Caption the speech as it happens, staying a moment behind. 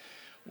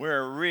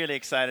We're really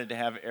excited to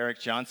have Eric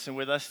Johnson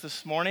with us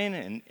this morning,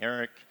 and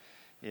Eric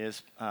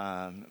is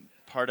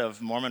part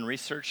of Mormon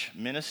Research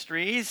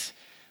Ministries.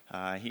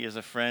 He is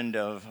a friend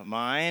of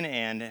mine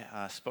and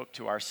spoke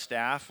to our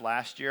staff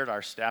last year at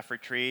our staff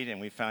retreat, and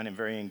we found him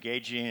very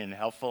engaging and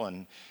helpful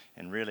and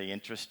really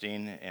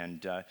interesting.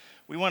 And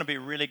we want to be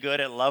really good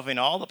at loving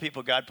all the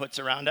people God puts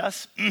around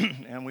us,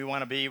 and we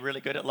want to be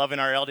really good at loving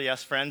our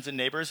LDS friends and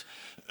neighbors.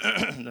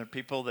 They're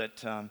people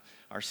that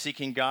are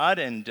seeking God,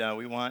 and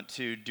we want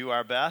to do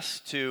our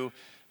best to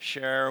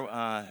share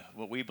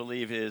what we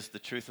believe is the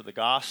truth of the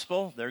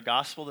gospel. Their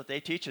gospel that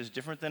they teach is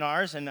different than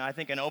ours, and I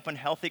think an open,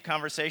 healthy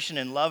conversation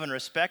in love and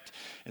respect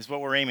is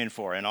what we're aiming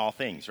for in all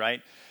things,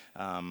 right?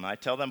 I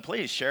tell them,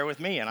 please share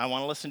with me, and I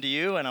want to listen to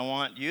you, and I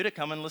want you to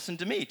come and listen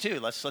to me too.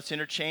 Let's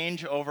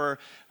interchange over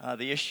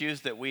the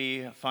issues that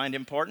we find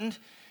important.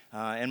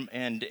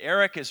 And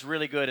Eric is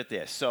really good at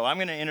this. So I'm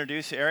going to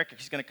introduce Eric.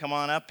 He's going to come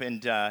on up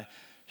and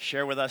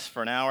share with us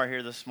for an hour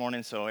here this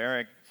morning. So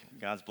Eric,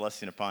 God's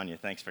blessing upon you.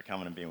 Thanks for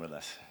coming and being with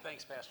us.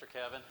 Thanks, Pastor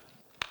Kevin.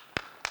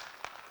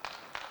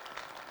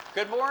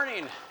 Good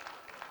morning.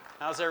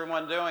 How's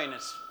everyone doing?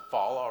 It's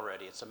fall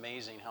already. It's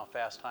amazing how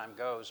fast time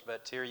goes,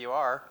 but here you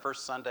are,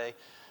 first Sunday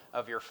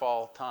of your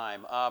fall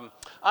time.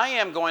 I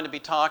am going to be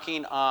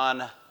talking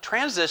on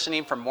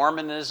transitioning from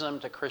Mormonism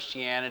to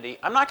Christianity.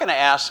 I'm not going to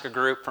ask a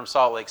group from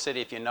Salt Lake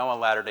City if you know a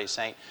Latter-day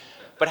Saint,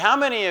 but how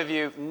many of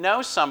you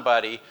know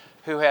somebody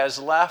who has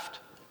left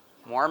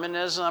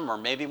Mormonism or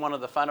maybe one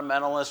of the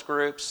fundamentalist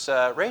groups?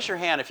 Raise your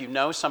hand if you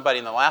know somebody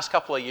in the last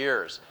couple of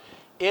years.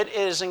 It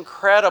is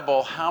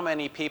incredible how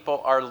many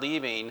people are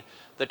leaving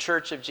the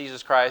Church of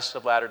Jesus Christ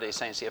of Latter-day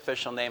Saints, the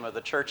official name of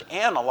the church,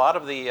 and a lot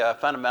of the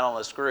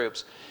fundamentalist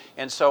groups.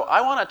 And so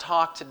I want to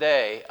talk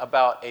today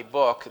about a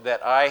book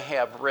that I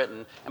have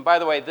written. And by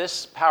the way,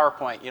 this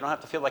PowerPoint, you don't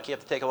have to feel like you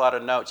have to take a lot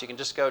of notes. You can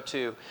just go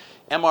to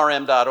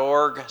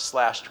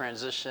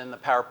mrm.org/transition. The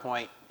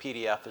PowerPoint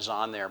PDF is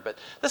on there. But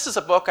this is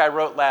a book I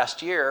wrote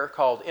last year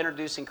called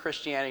Introducing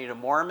Christianity to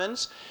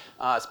Mormons.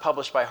 It's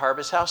published by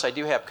Harvest House. I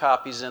do have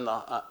copies in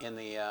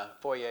the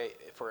foyer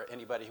for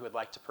anybody who would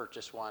like to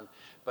purchase one.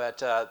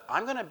 But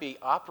I'm going to be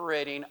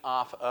operating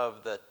off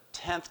of the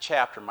 10th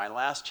chapter, my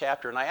last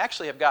chapter, and I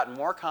actually have gotten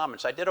more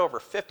comments. I did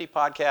over 50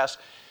 podcasts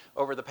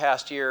over the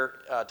past year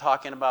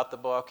talking about the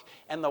book,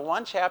 and the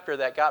one chapter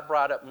that got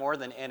brought up more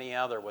than any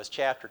other was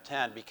chapter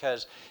 10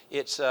 because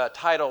it's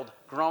titled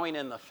Growing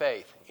in the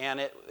Faith, and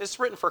it's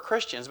written for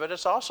Christians, but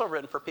it's also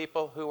written for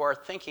people who are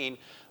thinking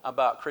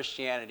about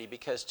Christianity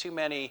because too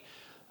many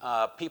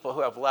people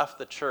who have left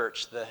the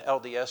church, the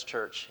LDS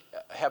church,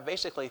 have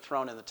basically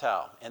thrown in the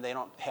towel, and they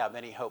don't have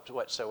any hope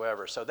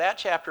whatsoever. So that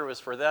chapter was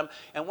for them,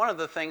 and one of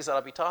the things that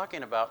I'll be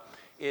talking about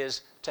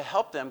is to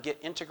help them get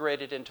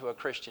integrated into a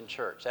Christian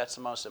church. That's the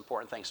most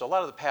important thing. So a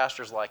lot of the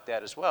pastors like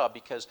that as well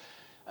because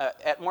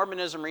at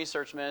Mormonism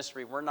Research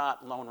Ministry, we're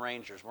not Lone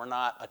Rangers. We're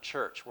not a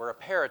church. We're a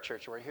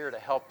parachurch. We're here to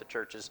help the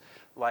churches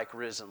like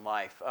Risen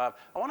Life. I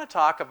want to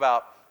talk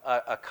about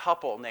a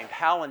couple named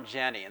Hal and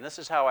Jenny, and this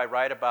is how I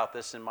write about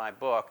this in my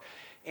book.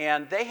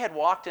 And they had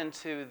walked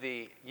into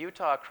the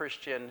Utah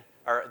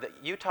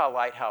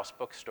Lighthouse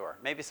bookstore.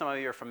 Maybe some of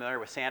you are familiar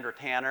with Sandra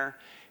Tanner,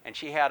 and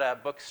she had a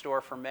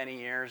bookstore for many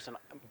years. And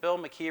Bill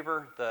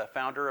McKeever, the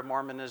founder of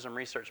Mormonism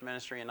Research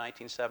Ministry in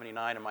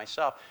 1979, and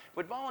myself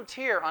would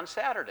volunteer on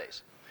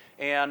Saturdays.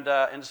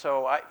 And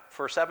so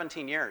for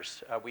 17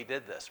 years, we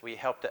did this. We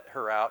helped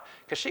her out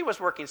because she was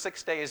working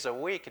 6 days a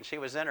week, and she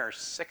was in her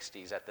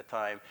 60s at the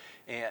time,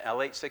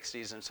 late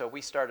 60s. And so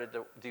we started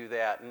to do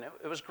that. And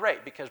it was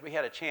great because we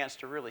had a chance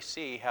to really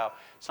see how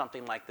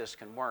something like this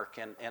can work.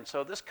 And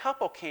so this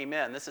couple came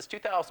in. This is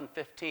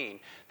 2015.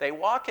 They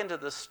walk into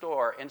the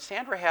store, and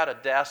Sandra had a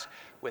desk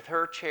with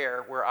her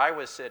chair where I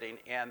was sitting,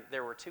 and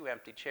there were 2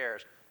 empty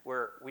chairs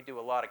where we do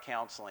a lot of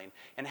counseling.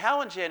 And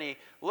Hal and Jenny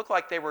looked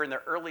like they were in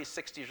their early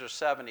 60s or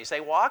 70s.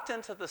 They walked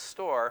into the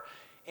store,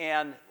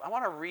 and I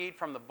want to read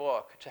from the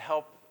book to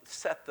help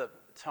set the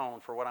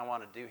tone for what I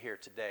want to do here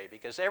today,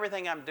 because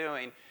everything I'm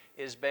doing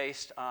is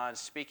based on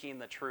speaking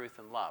the truth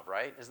in love,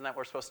 right? Isn't that what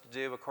we're supposed to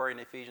do according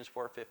to Ephesians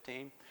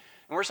 4:15? And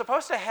we're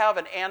supposed to have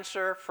an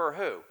answer for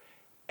who?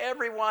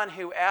 Everyone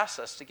who asks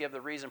us to give the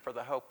reason for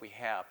the hope we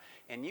have.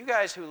 And you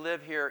guys who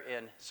live here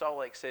in Salt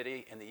Lake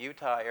City, in the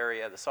Utah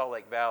area, the Salt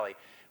Lake Valley,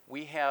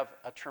 we have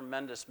a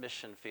tremendous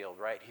mission field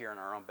right here in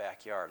our own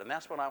backyard. And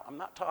that's what I'm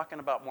not talking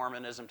about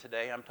Mormonism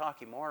today. I'm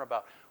talking more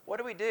about what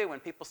do we do when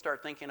people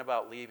start thinking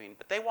about leaving.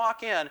 But they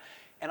walk in,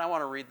 and I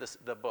want to read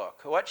the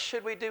book. What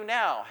should we do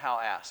now?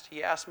 Hal asked.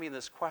 He asked me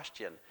this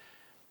question.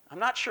 I'm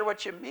not sure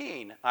what you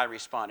mean, I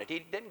responded. He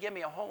didn't give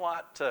me a whole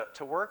lot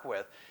to work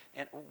with.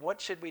 And what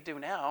should we do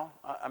now?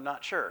 I'm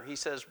not sure. He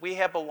says, we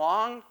have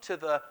belonged to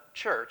the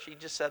church. He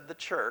just said the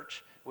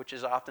church, which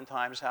is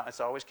oftentimes how it's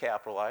always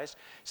capitalized,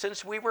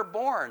 since we were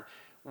born.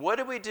 What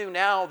do we do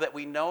now that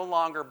we no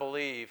longer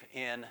believe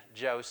in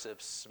Joseph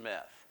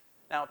Smith?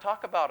 Now,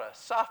 talk about a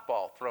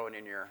softball thrown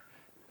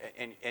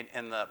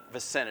in the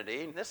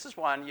vicinity. This is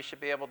one you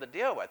should be able to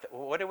deal with.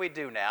 What do we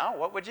do now?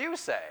 What would you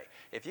say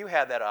if you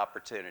had that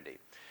opportunity?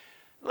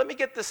 Let me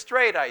get this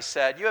straight, I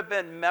said. You have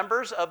been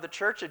members of the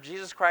Church of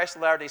Jesus Christ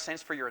of Latter-day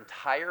Saints for your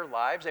entire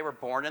lives. They were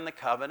born in the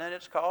covenant,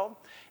 it's called.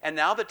 And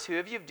now the two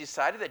of you have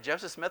decided that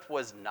Joseph Smith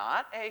was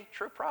not a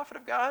true prophet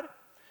of God?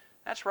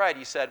 That's right,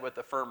 he said with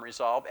a firm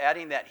resolve,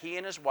 adding that he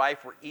and his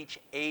wife were each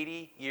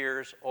 80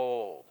 years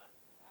old.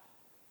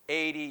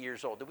 80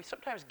 years old. Do we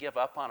sometimes give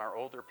up on our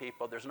older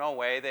people? There's no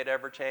way they'd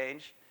ever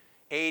change.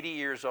 80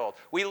 years old.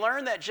 We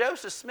learned that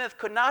Joseph Smith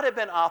could not have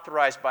been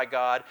authorized by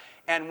God,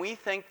 and we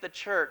think the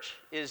church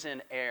is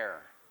in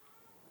error.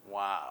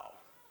 Wow.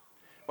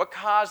 What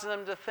caused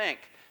them to think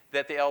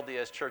that the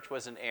LDS Church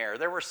was in error?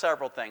 There were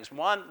several things.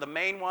 One, the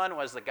main one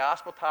was the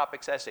Gospel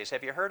Topics essays.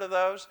 Have you heard of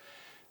those?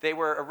 They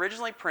were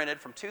originally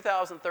printed from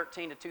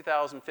 2013 to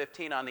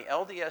 2015 on the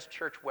LDS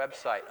Church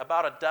website,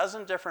 about a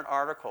dozen different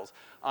articles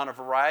on a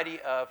variety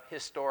of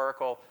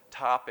historical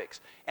topics.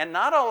 And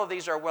not all of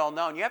these are well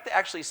known. You have to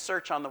actually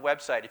search on the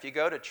website. If you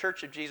go to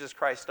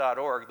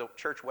churchofjesuschrist.org, the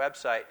church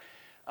website,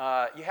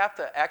 you have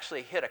to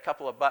actually hit a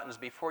couple of buttons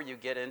before you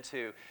get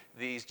into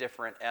these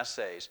different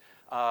essays.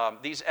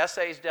 These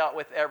essays dealt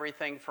with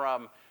everything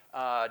from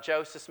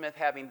Joseph Smith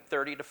having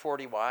 30 to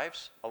 40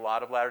 wives. A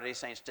lot of Latter-day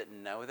Saints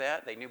didn't know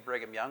that. They knew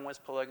Brigham Young was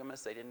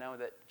polygamous. They didn't know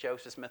that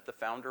Joseph Smith, the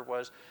founder,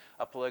 was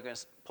a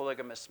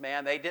polygamous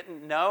man. They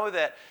didn't know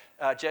that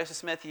Joseph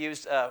Smith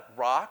used a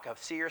rock, a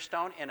seer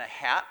stone, in a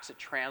hat to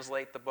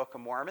translate the Book of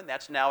Mormon.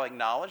 That's now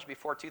acknowledged.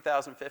 Before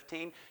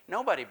 2015,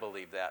 nobody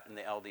believed that in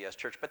the LDS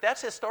Church. But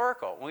that's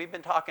historical. We've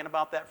been talking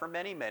about that for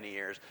many, many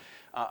years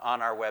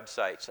on our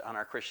websites, on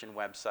our Christian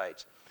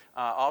websites.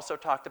 Also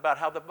talked about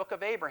how the Book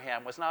of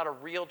Abraham was not a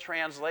real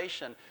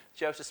translation.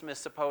 Joseph Smith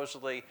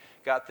supposedly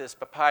got this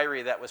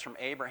papyri that was from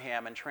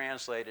Abraham and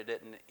translated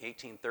it in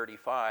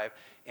 1835,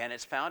 and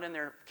it's found in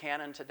their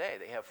canon today.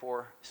 They have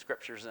 4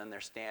 scriptures in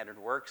their standard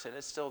works, and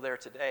it's still there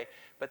today,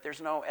 but there's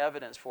no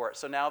evidence for it.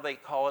 So now they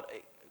call it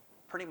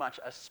pretty much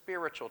a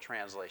spiritual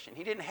translation.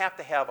 He didn't have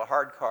to have a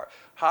hard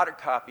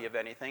copy of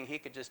anything. He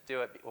could just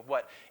do it with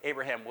what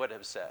Abraham would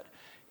have said.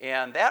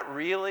 And that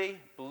really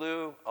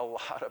blew a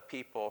lot of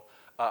people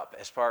up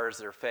as far as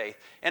their faith.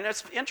 And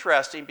it's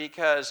interesting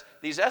because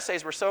these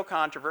essays were so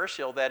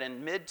controversial that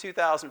in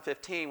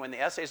mid-2015, when the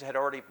essays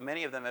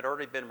many of them had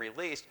already been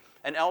released,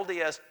 an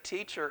LDS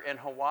teacher in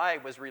Hawaii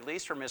was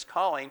released from his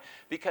calling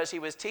because he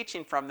was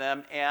teaching from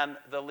them, and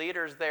the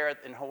leaders there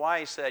in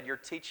Hawaii said, "You're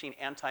teaching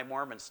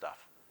anti-Mormon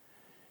stuff."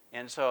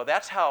 And so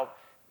that's how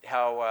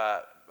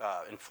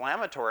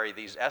inflammatory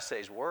these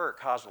essays were. It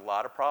caused a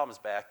lot of problems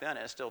back then,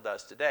 and it still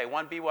does today.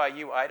 One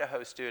BYU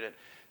Idaho student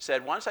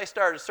said, "Once I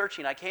started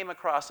searching, I came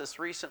across this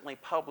recently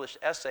published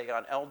essay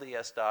on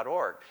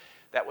LDS.org.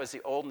 That was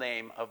the old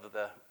name of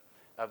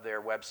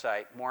their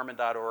website,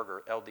 Mormon.org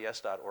or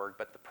LDS.org.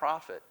 But the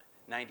prophet,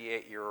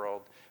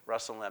 98-year-old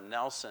Russell M.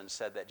 Nelson,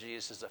 said that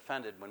Jesus is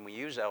offended when we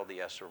use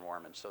LDS or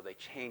Mormon. So they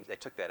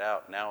took that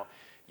out. Now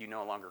you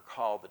no longer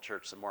call the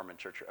church the Mormon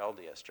Church or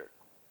LDS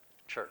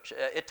Church.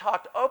 It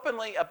talked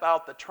openly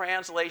about the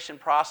translation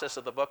process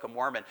of the Book of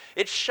Mormon.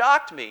 It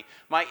shocked me.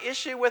 My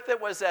issue with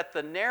it was that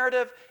the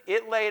narrative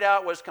it laid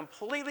out was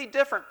completely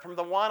different from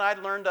the one I'd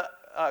learned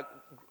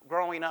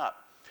growing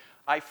up.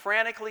 I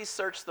frantically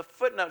searched the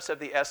footnotes of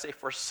the essay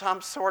for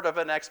some sort of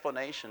an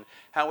explanation.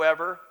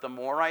 However, the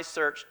more I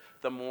searched,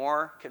 the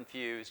more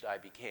confused I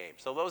became.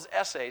 So those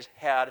essays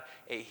had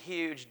a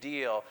huge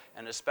deal,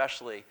 and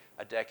especially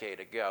a decade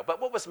ago.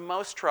 But what was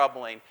most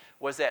troubling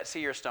was that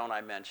seer stone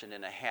I mentioned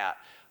in a hat.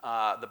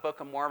 The Book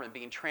of Mormon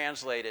being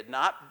translated,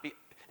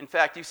 in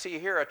fact, you see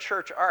here a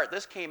church art.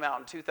 This came out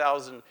in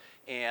 2000,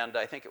 and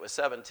I think it was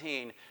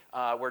 17,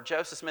 where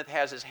Joseph Smith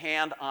has his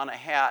hand on a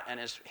hat, and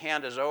his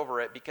hand is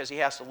over it because he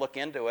has to look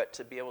into it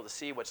to be able to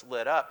see what's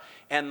lit up.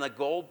 And the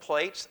gold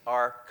plates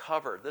are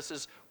covered. This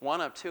is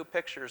one of 2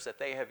 pictures that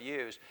they have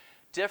used,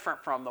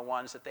 different from the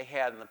ones that they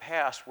had in the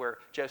past where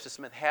Joseph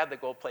Smith had the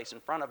gold plates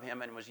in front of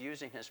him and was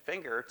using his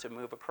finger to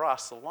move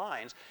across the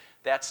lines.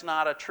 That's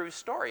not a true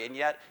story. And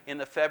yet, in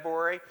the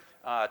February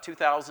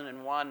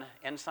 2001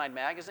 Ensign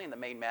magazine, the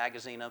main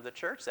magazine of the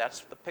church, that's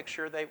the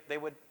picture they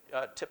would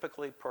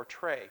typically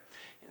portray.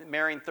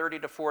 Marrying 30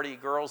 to 40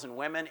 girls and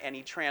women, and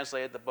he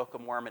translated the Book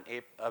of Mormon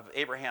of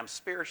Abraham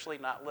spiritually,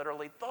 not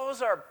literally.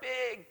 Those are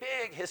big,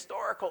 big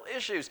historical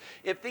issues.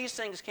 If these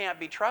things can't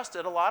be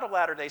trusted, a lot of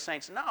Latter-day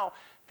Saints know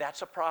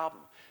that's a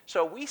problem.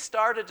 So we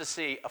started to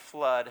see a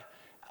flood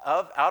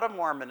out of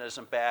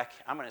Mormonism back,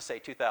 I'm going to say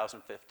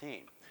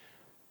 2015.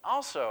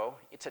 Also,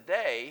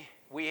 today,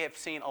 we have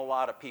seen a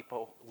lot of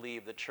people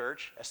leave the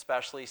church,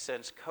 especially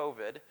since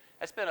COVID.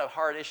 That's been a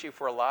hard issue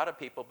for a lot of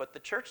people, but the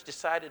church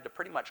decided to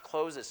pretty much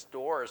close its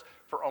doors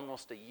for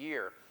almost a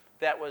year.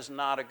 That was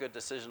not a good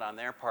decision on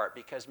their part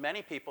because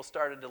many people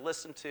started to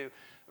listen to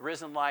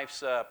Risen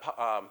Life's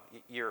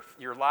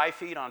your live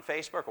feed on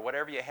Facebook or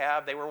whatever you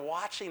have. They were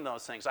watching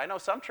those things. I know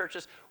some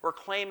churches were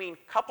claiming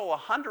a couple of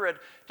hundred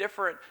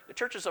different, the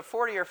churches of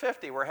 40 or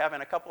 50 were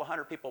having a couple of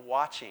hundred people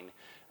watching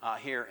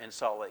here in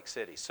Salt Lake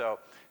City. So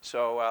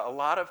a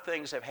lot of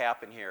things have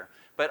happened here.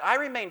 But I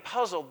remain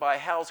puzzled by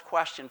Hal's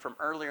question from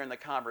earlier in the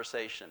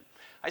conversation.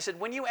 I said,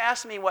 when you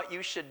ask me what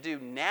you should do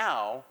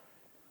now,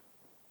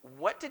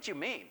 what did you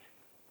mean?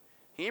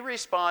 He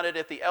responded,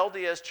 if the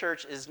LDS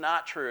church is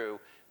not true,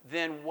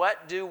 then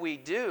what do we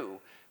do?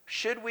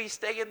 Should we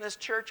stay in this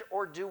church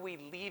or do we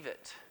leave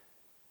it?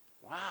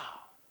 Wow.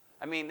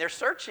 I mean, they're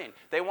searching.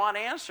 They want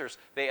answers.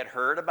 They had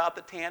heard about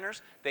the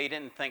Tanners. They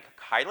didn't think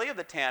highly of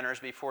the Tanners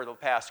before the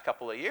past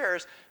couple of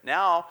years.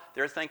 Now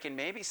they're thinking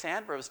maybe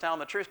Sandra was telling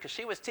the truth because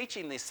she was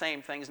teaching these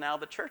same things now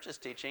the church is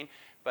teaching,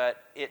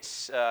 but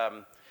it's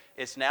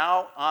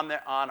now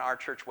on our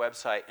church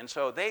website. And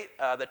so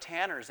the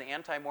Tanners, the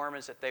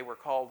anti-Mormons that they were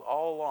called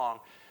all along,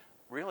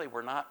 really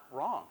were not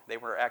wrong. They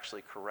were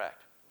actually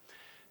correct.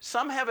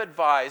 Some have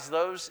advised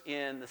those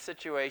in the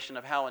situation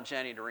of Hal and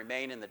Jenny to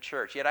remain in the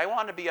church. Yet I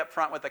want to be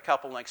upfront with a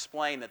couple and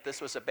explain that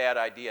this was a bad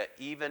idea,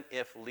 even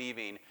if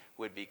leaving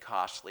would be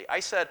costly. I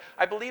said,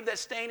 I believe that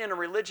staying in a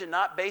religion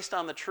not based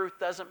on the truth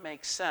doesn't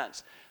make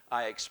sense,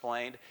 I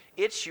explained.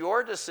 It's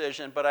your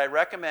decision, but I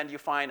recommend you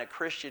find a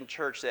Christian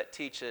church that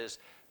teaches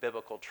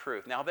biblical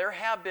truth. Now, there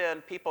have been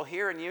people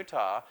here in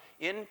Utah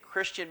in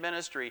Christian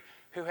ministry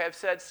who have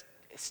said,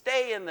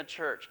 stay in the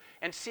church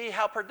and see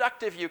how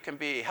productive you can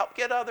be. Help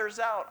get others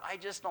out. I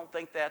just don't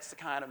think that's the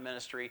kind of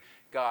ministry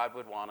God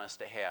would want us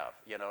to have,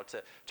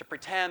 to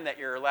pretend that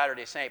you're a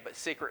Latter-day Saint but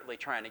secretly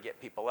trying to get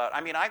people out.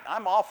 I mean,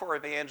 I'm all for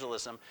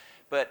evangelism,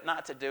 but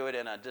not to do it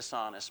in a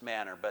dishonest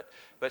manner.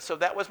 But so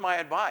that was my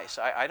advice.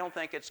 I don't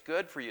think it's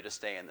good for you to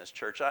stay in this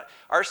church.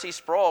 R.C.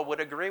 Sproul would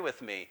agree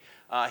with me.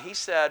 He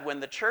said, when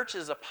the church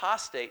is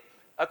apostate,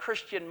 a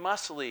Christian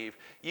must leave.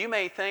 You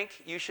may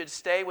think you should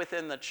stay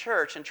within the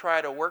church and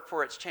try to work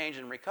for its change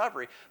and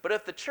recovery, but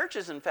if the church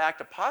is in fact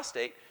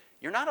apostate,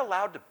 you're not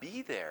allowed to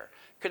be there.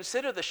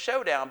 Consider the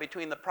showdown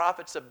between the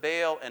prophets of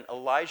Baal and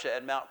Elijah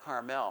at Mount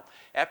Carmel.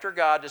 After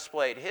God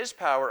displayed his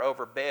power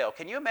over Baal,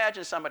 can you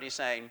imagine somebody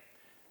saying,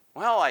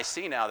 well, I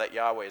see now that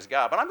Yahweh is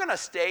God, but I'm going to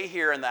stay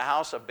here in the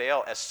house of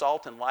Baal as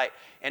salt and light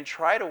and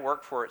try to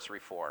work for its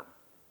reform?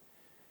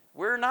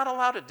 We're not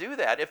allowed to do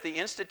that. If the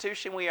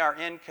institution we are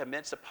in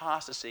commits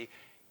apostasy,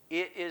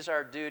 it is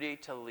our duty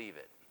to leave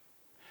it.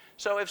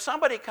 So if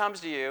somebody comes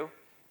to you,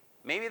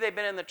 maybe they've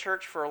been in the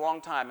church for a long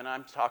time, and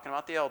I'm talking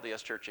about the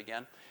LDS church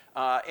again,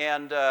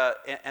 and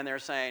they're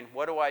saying,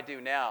 what do I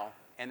do now?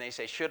 And they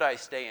say, should I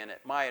stay in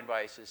it? My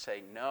advice is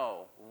say,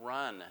 no,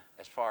 run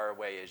as far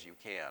away as you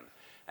can.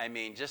 I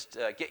mean, just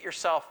get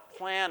yourself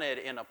planted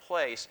in a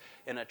place,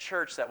 in a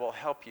church that will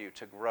help you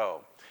to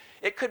grow.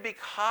 It could be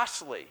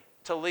costly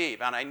to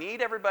leave, and I need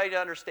everybody to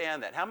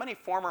understand that. How many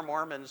former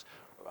Mormons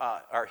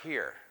are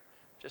here?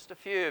 Just a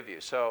few of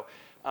you. So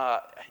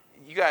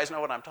you guys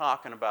know what I'm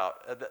talking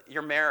about.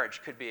 Your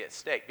marriage could be at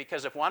stake,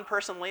 because if one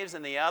person leaves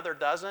and the other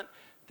doesn't,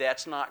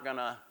 that's not going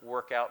to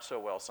work out so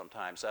well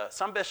sometimes.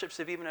 Some bishops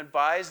have even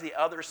advised the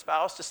other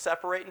spouse to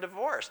separate and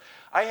divorce.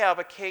 I have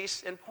a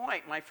case in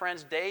point. My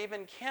friends Dave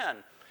and Ken,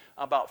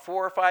 about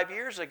 4 or 5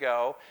 years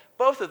ago,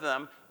 both of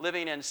them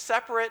living in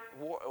separate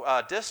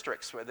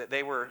districts.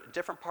 They were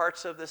different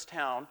parts of this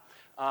town,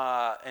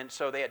 and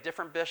so they had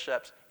different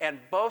bishops, and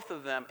both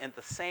of them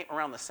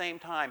around the same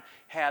time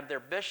had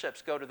their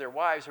bishops go to their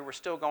wives who were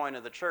still going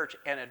to the church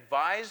and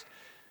advised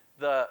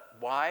the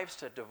wives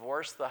to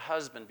divorce the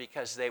husband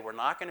because they were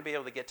not going to be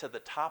able to get to the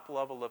top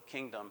level of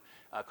kingdom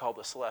called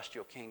the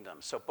celestial kingdom.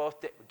 So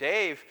both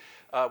Dave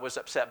was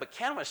upset, but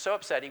Ken was so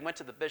upset he went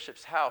to the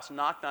bishop's house,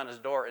 knocked on his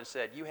door, and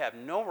said, you have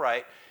no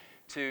right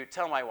to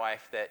tell my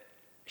wife that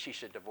she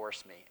should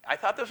divorce me. I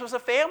thought this was a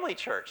family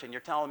church, and you're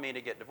telling me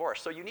to get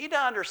divorced. So you need to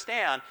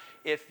understand,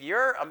 if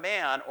you're a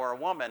man or a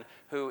woman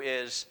who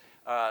is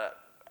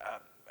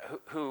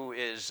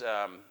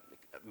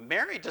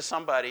married to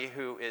somebody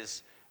who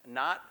is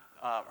not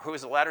who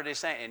is a Latter-day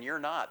Saint and you're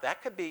not,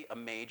 that could be a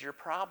major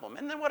problem.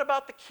 And then what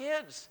about the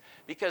kids?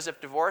 Because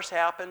if divorce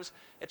happens,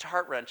 it's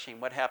heart-wrenching.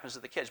 What happens to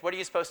the kids? What are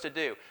you supposed to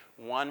do?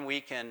 1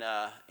 week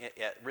at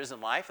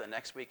Risen Life, the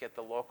next week at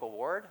the local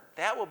ward?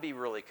 That will be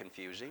really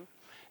confusing.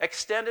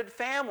 Extended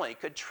family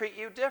could treat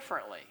you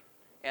differently.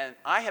 And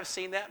I have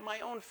seen that in my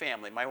own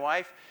family. My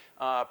wife,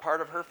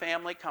 part of her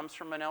family comes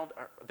from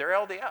they're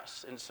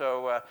LDS, and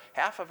so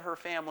half of her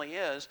family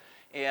is,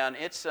 and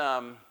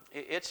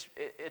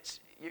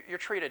you're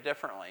treated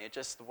differently. It's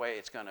just the way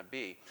it's going to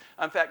be.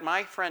 In fact,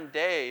 my friend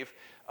Dave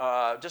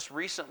just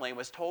recently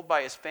was told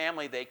by his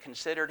family they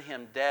considered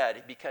him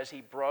dead because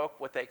he broke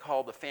what they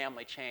call the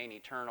family chain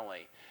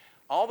eternally.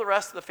 All the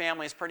rest of the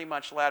family is pretty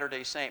much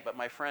Latter-day Saint, but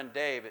my friend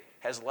Dave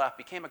has left,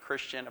 became a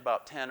Christian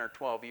about 10 or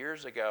 12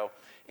 years ago,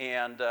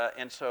 and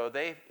so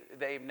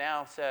they've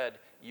now said,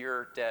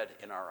 you're dead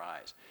in our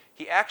eyes.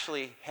 He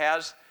actually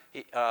has,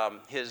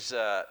 his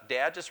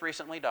dad just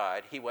recently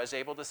died. He was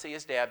able to see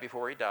his dad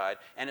before he died,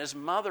 and his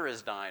mother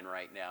is dying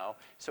right now,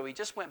 so he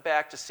just went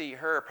back to see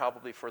her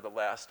probably for the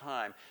last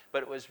time,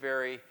 but it was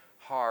very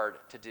hard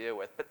to deal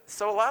with. But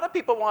so a lot of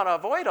people want to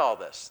avoid all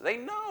this. They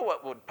know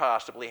what would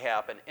possibly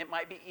happen. It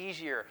might be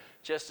easier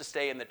just to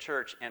stay in the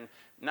church and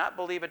not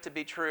believe it to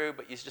be true,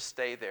 but you just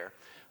stay there.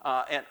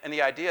 And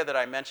the idea that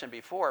I mentioned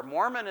before,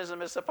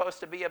 Mormonism is supposed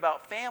to be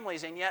about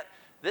families, and yet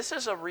this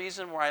is a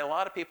reason why a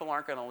lot of people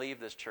aren't going to leave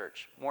this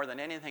church. More than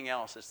anything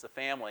else, it's the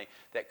family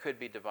that could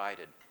be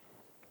divided.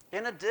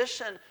 In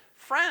addition,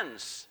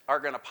 friends are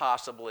going to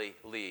possibly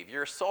leave.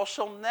 Your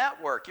social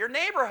network, your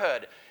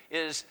neighborhood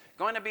is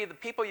going to be the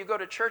people you go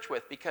to church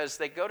with because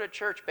they go to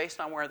church based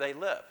on where they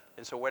live.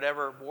 And so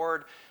whatever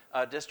ward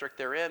district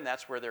they're in,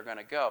 that's where they're going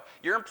to go.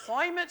 Your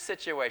employment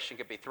situation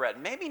could be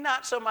threatened. Maybe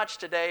not so much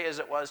today as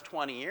it was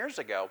 20 years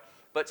ago,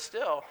 but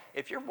still,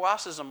 if your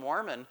boss is a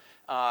Mormon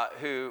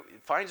who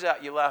finds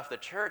out you left the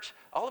church,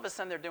 all of a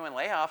sudden they're doing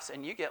layoffs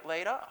and you get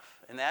laid off.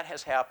 And that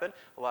has happened.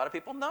 A lot of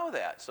people know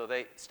that, so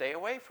they stay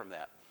away from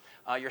that.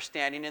 Your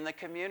standing in the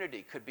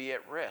community could be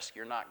at risk.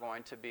 You're not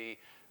going to be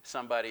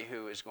somebody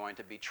who is going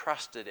to be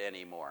trusted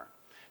anymore.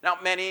 Now,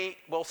 many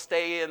will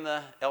stay in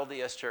the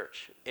LDS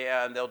church,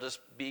 and they'll just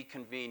be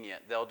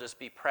convenient. They'll just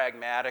be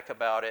pragmatic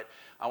about it.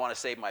 I want to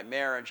save my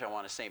marriage. I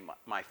want to save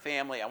my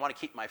family. I want to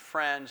keep my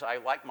friends. I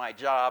like my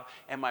job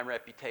and my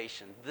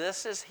reputation.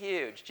 This is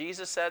huge.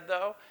 Jesus said,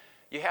 though,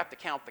 you have to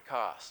count the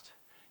cost.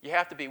 You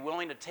have to be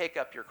willing to take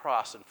up your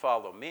cross and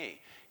follow me.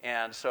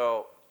 And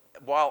so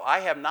while I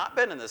have not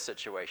been in this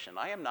situation,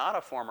 I am not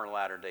a former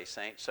Latter-day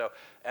Saint, so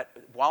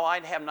while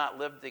I have not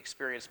lived the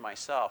experience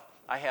myself,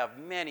 I have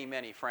many,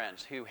 many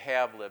friends who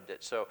have lived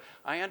it. So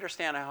I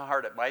understand how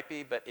hard it might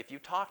be, but if you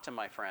talk to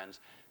my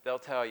friends, they'll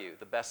tell you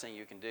the best thing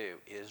you can do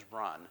is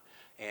run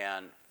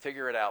and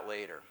figure it out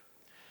later.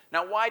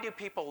 Now, why do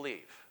people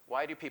leave?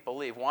 Why do people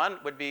leave? One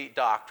would be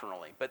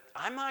doctrinally, but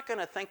I'm not going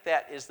to think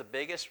that is the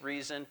biggest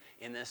reason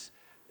in this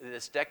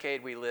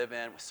decade we live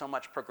in, with so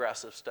much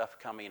progressive stuff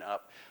coming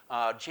up.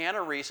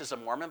 Jana Reese is a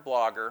Mormon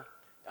blogger,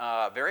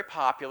 very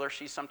popular.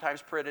 She's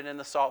sometimes printed in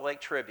the Salt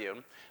Lake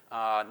Tribune,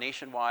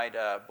 nationwide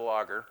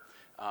blogger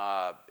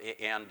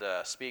and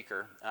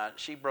speaker.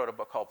 She wrote a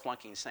book called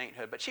Flunking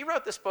Sainthood, but she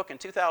wrote this book in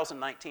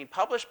 2019,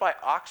 published by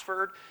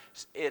Oxford.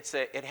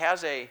 It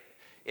has a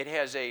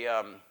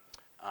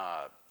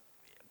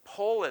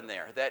poll in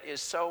there that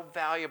is so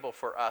valuable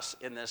for us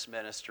in this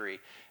ministry,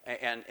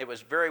 and it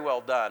was very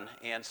well done.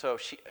 And so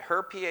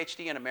her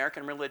PhD in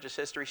American religious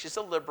history, she's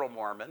a liberal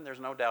Mormon, there's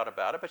no doubt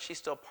about it, but she's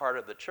still part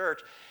of the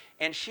church.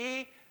 And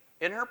she,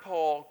 in her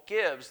poll,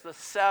 gives the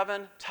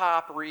 7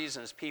 top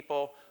reasons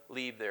people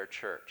leave their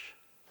church.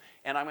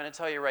 And I'm going to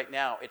tell you right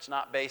now, it's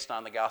not based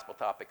on the Gospel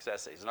Topics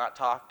essays. Not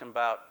talking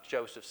about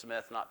Joseph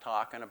Smith, not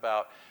talking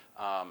about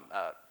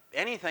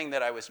anything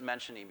that I was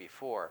mentioning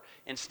before.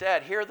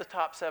 Instead, here are the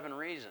top 7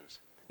 reasons.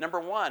 Number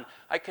 1,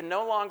 I can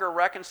no longer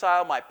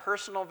reconcile my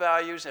personal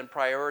values and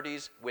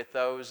priorities with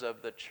those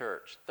of the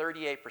church.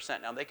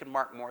 38%. Now, they can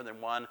mark more than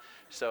one,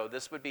 so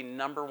this would be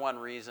number 1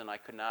 reason I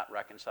could not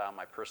reconcile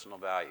my personal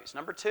values.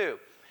 Number 2,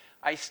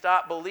 I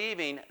stopped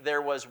believing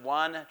there was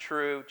one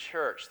true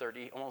church,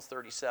 almost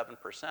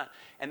 37%.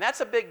 And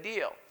that's a big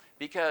deal,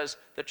 because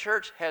the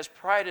church has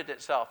prided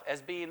itself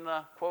as being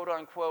the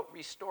quote-unquote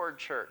restored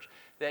church,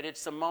 that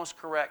it's the most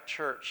correct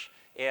church,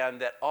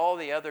 and that all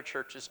the other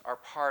churches are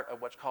part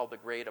of what's called the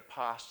Great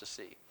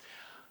Apostasy.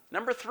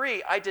 Number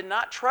 3, I did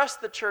not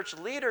trust the church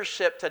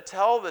leadership to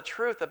tell the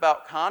truth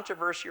about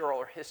controversial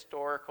or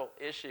historical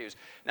issues.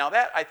 Now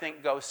that, I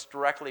think, goes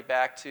directly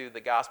back to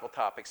the Gospel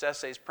Topics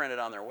essays printed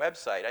on their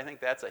website. I think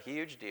that's a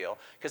huge deal,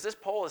 because this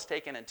poll is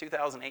taken in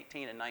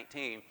 2018 and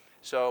 19,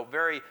 so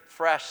very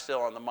fresh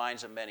still on the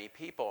minds of many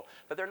people.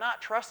 But they're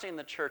not trusting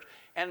the church.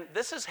 And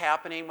this is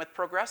happening with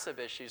progressive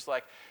issues,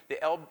 like the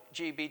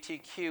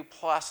LGBTQ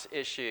plus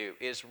issue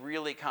is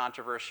really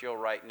controversial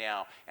right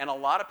now. And a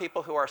lot of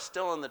people who are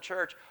still in the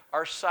church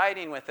are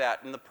siding with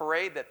that. In the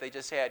parade that they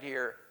just had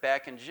here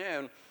back in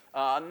June,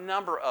 a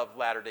number of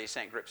Latter-day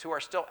Saint groups who are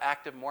still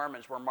active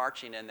Mormons were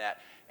marching in that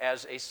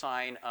as a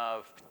sign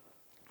of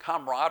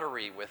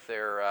camaraderie with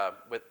their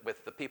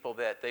with the people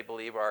that they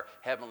believe are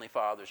Heavenly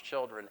Father's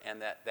children,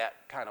 and that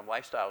kind of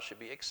lifestyle should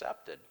be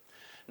accepted.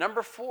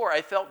 Number 4,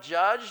 I felt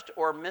judged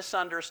or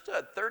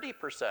misunderstood,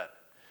 30%.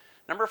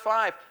 Number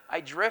 5,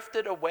 I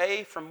drifted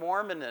away from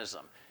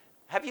Mormonism.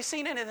 Have you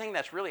seen anything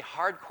that's really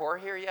hardcore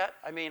here yet?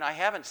 I mean, I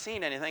haven't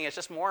seen anything. It's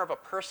just more of a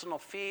personal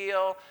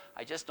feel.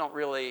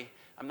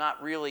 I'm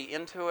not really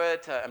into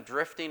it. I'm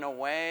drifting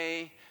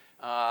away.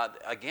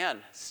 Again,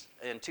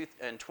 in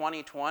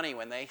 2020,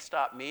 when they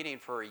stopped meeting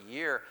for a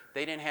year,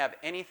 they didn't have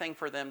anything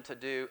for them to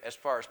do as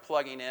far as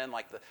plugging in.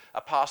 Like the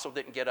apostle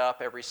didn't get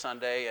up every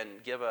Sunday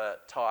and give a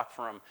talk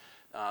from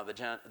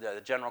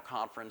the general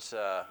conference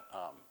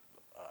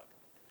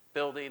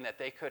building that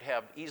they could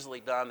have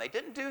easily done. They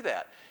didn't do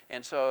that.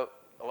 And so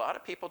a lot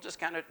of people just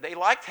they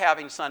liked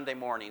having Sunday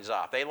mornings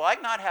off. They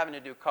liked not having to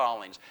do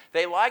callings.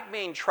 They liked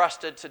being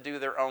trusted to do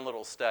their own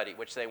little study,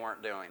 which they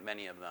weren't doing,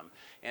 many of them.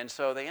 And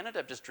so they ended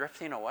up just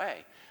drifting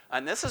away.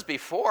 And this is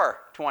before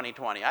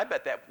 2020. I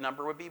bet that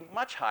number would be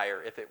much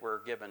higher if it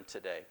were given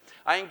today.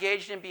 I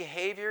engaged in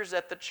behaviors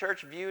that the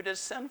church viewed as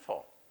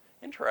sinful.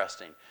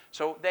 Interesting.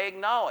 So they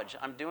acknowledge,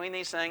 I'm doing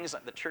these things.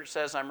 The church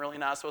says I'm really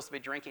not supposed to be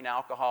drinking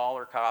alcohol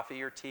or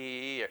coffee or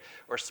tea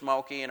or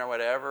smoking or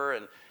whatever.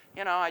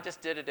 I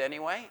just did it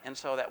anyway, and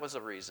so that was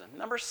a reason.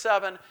 Number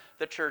 7,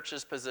 the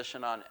church's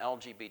position on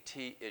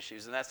LGBT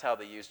issues, and that's how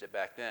they used it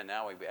back then.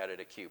 Now we've added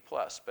a Q+,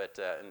 but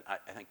and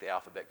I think the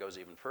alphabet goes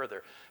even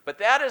further. But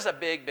that is a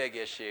big, big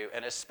issue,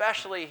 and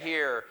especially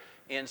here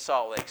in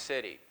Salt Lake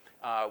City.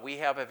 We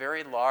have a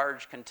very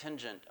large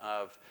contingent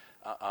of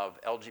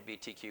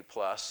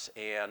LGBTQ+,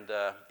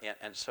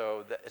 and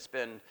so it's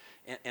been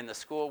in the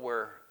school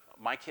where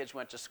my kids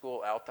went to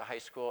school, out to high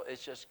school,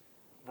 it's just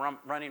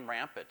running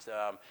rampant.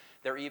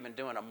 They're even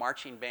doing a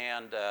marching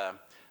band,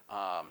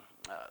 I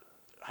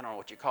don't know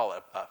what you call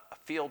it, a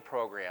field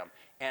program,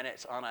 and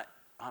it's on a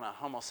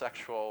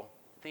homosexual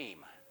theme.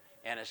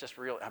 And it's just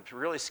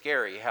really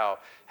scary how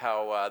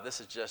this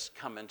has just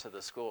come into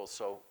the school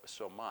so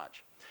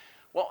much.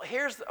 Well,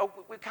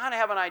 we kind of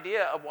have an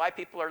idea of why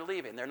people are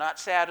leaving. They're not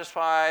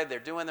satisfied. They're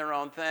doing their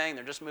own thing.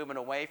 They're just moving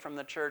away from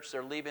the church.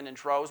 They're leaving in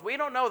droves. We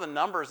don't know the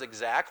numbers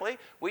exactly.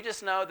 We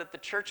just know that the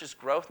church's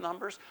growth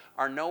numbers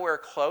are nowhere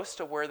close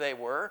to where they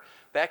were.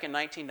 Back in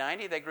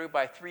 1990, they grew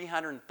by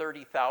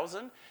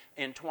 330,000.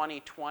 In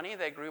 2020,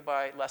 they grew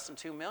by less than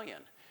 2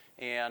 million.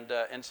 And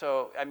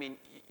so, I mean,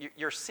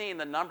 you're seeing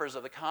the numbers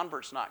of the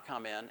converts not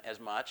come in as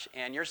much,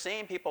 and you're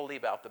seeing people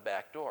leave out the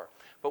back door.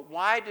 But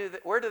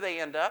where do they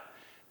end up?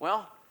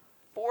 Well,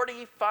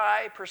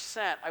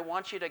 45%. I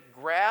want you to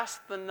grasp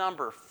the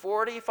number.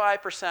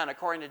 45%,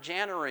 according to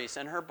Jan Reese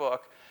in her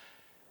book,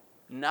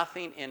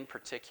 nothing in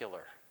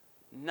particular.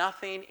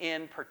 Nothing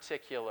in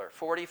particular.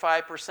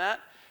 45%,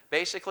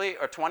 basically,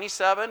 or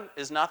 27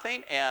 is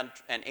nothing, and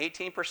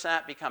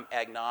 18% become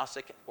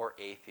agnostic or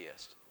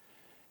atheist.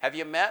 Have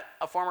you met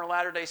a former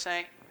Latter-day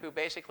Saint who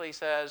basically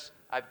says,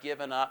 I've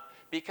given up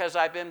because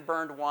I've been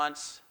burned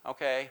once?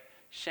 Okay,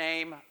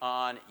 shame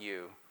on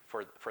you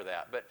for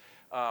that. But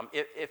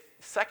if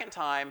second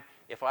time,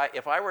 if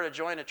I were to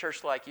join a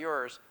church like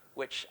yours,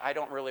 which I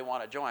don't really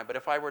want to join, but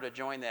if I were to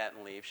join that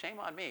and leave, shame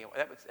on me.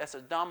 That's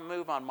a dumb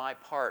move on my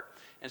part.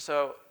 And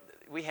so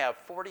we have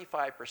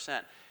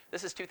 45%.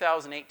 This is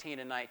 2018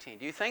 and 19.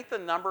 Do you think the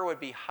number would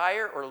be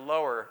higher or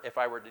lower if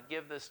I were to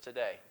give this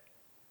today?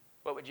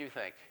 What would you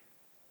think?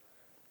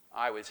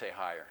 I would say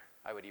higher.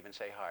 I would even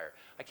say higher.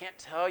 I can't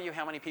tell you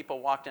how many people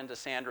walked into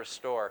Sandra's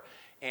store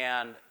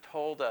and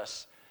told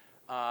us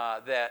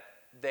that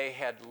they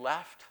had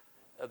left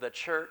the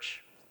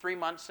church 3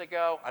 months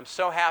ago. I'm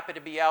so happy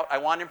to be out. I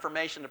want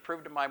information to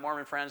prove to my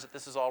Mormon friends that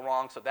this is all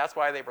wrong, so that's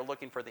why they were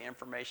looking for the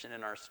information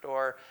in our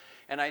store.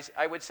 And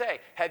I would say,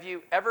 have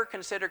you ever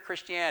considered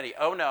Christianity?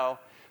 Oh, no.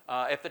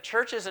 If the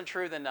church isn't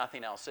true, then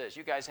nothing else is.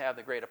 You guys have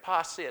the great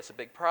apostasy. It's a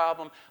big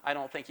problem. I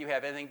don't think you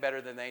have anything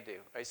better than they do.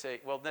 I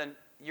say, well, then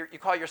you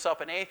call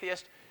yourself an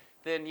atheist,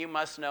 then you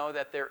must know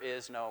that there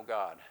is no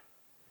God.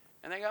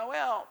 And they go,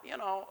 well,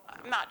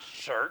 I'm not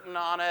certain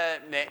on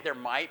it. There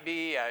might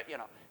be,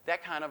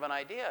 that kind of an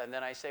idea. And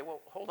then I say, well,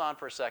 hold on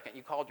for a second.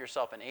 You called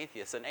yourself an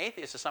atheist. An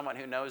atheist is someone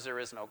who knows there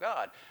is no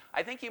God.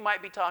 I think you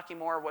might be talking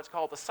more of what's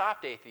called the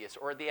soft atheist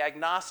or the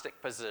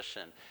agnostic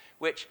position,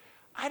 which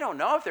I don't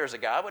know if there's a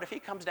God, but if he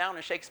comes down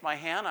and shakes my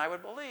hand, I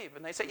would believe.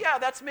 And they say, yeah,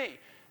 that's me.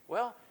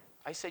 Well,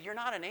 I said, you're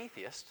not an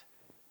atheist.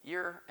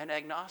 You're an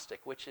agnostic,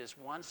 which is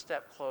one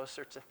step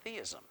closer to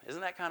theism. Isn't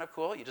that kind of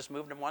cool? You just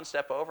moved them one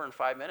step over in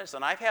 5 minutes.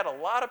 And I've had a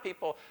lot of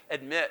people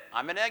admit,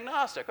 I'm an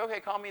agnostic. Okay,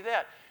 call me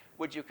that.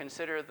 Would you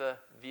consider the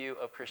view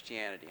of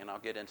Christianity? And I'll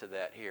get into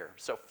that here.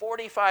 So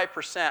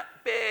 45%,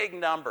 big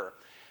number.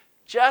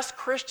 Just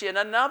Christian,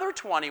 another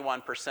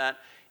 21%.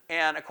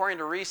 And according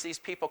to Reese, these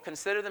people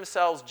consider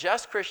themselves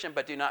just Christian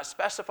but do not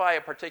specify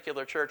a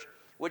particular church,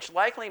 which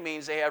likely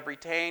means they have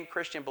retained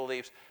Christian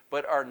beliefs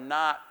but are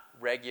not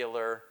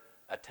regular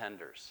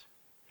attenders.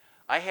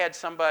 I had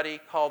somebody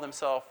call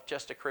themselves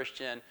just a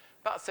Christian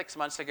about 6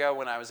 months ago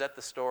when I was at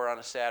the store on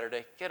a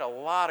Saturday. Get a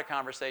lot of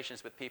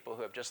conversations with people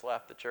who have just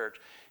left the church.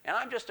 And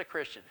I'm just a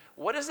Christian.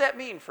 What does that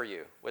mean for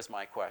you, was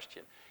my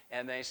question.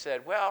 And they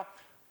said, well,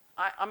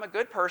 I'm a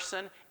good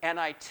person and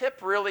I tip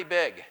really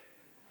big.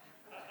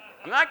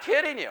 I'm not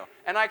kidding you.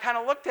 And I kind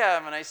of looked at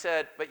him and I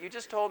said, but you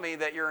just told me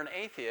that you're an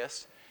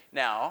atheist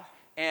now,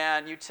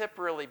 and you tip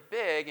really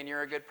big and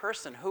you're a good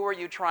person. Who are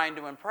you trying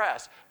to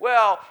impress?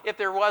 Well, if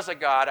there was a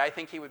God, I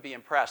think he would be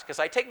impressed because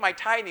I take my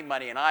tithing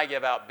money and I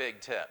give out big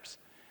tips.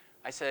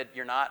 I said,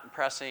 you're not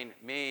impressing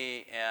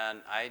me, and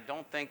I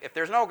don't think, if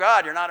there's no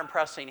God, you're not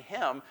impressing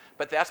him.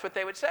 But that's what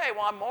they would say.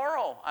 Well, I'm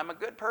moral. I'm a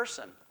good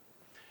person.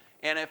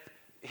 And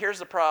here's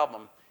the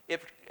problem.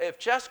 If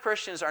just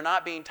Christians are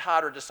not being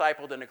taught or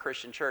discipled in a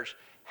Christian church,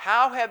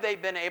 how have they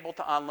been able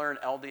to unlearn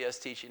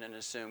LDS teaching and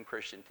assume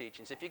Christian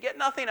teachings? If you get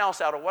nothing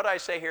else out of what I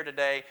say here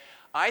today,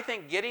 I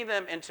think getting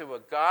them into a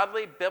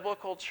godly,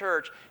 biblical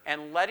church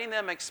and letting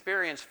them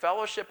experience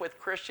fellowship with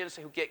Christians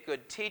who get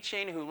good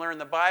teaching, who learn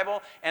the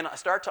Bible, and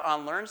start to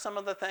unlearn some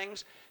of the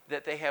things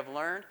that they have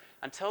learned,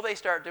 until they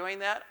start doing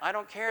that, I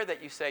don't care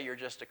that you say you're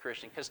just a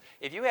Christian. Because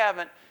if you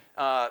haven't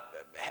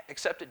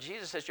accepted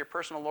Jesus as your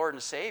personal Lord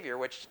and Savior,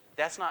 which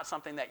that's not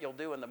something that you'll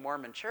do in the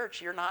Mormon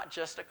church, you're not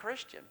just a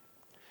Christian.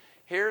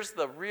 Here's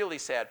the really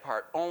sad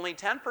part. Only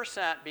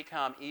 10%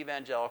 become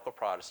evangelical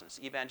Protestants,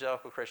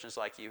 evangelical Christians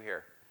like you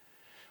here.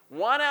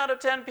 1 out of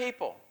 10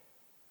 people,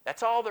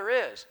 that's all there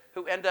is,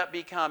 who end up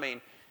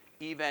becoming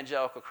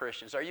evangelical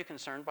Christians. Are you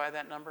concerned by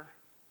that number?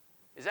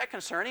 Is that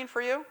concerning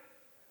for you?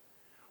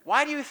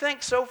 Why do you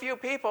think so few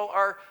people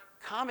are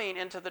coming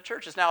into the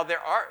churches? Now,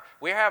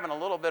 we're having a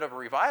little bit of a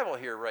revival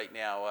here right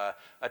now.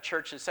 A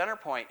church in Center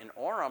Point in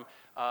Orem,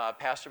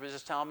 pastor was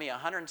just telling me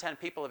 110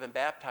 people have been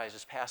baptized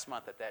this past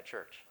month at that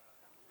church.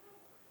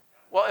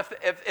 Well,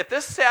 if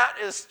this stat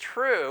is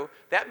true,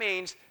 that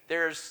means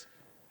there's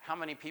how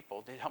many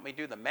people? Help me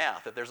do the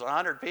math. If there's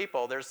 100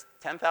 people, there's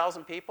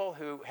 10,000 people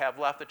who have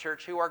left the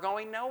church who are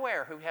going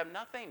nowhere, who have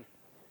nothing.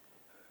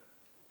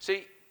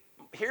 See,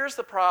 here's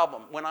the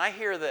problem. When I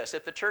hear this,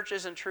 if the church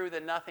isn't true,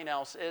 then nothing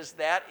else is,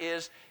 that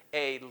is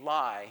a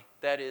lie.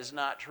 That is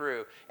not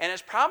true. And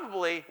it's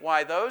probably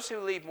why those who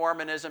leave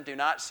Mormonism do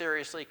not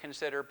seriously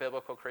consider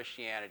biblical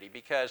Christianity.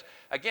 Because,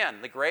 again,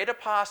 the great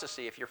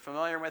apostasy, if you're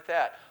familiar with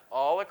that,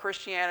 all of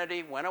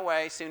Christianity went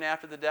away soon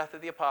after the death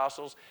of the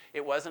apostles.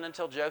 It wasn't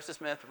until Joseph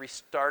Smith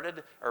restored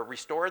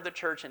the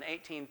church in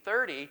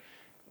 1830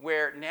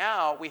 where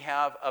now we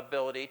have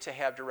ability to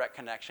have direct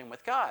connection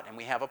with God. And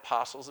we have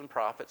apostles and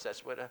prophets.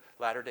 That's what a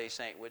Latter-day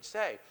Saint would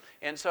say.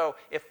 And so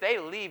if they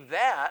leave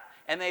that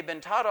and they've been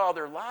taught all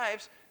their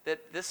lives that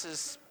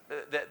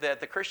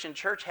that the Christian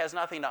church has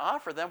nothing to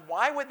offer them,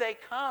 why would they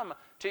come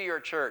to your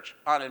church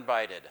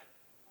uninvited?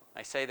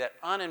 I say that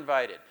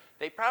uninvited.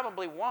 They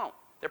probably won't.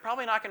 They're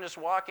probably not going to just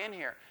walk in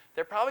here.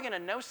 They're probably going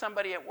to know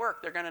somebody at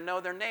work. They're going to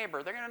know their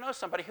neighbor. They're going to know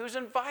somebody who's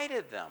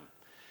invited them.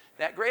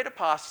 That great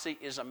apostasy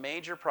is a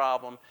major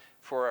problem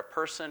for a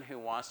person who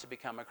wants to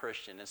become a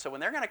Christian. And so when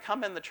they're going to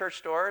come in the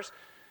church doors,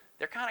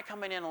 they're kind of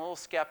coming in a little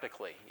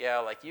skeptically. Yeah,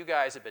 like you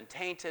guys have been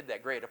tainted,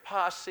 that great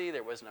apostasy,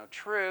 there was no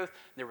truth,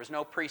 there was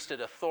no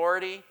priesthood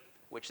authority,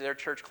 which their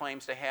church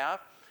claims to have.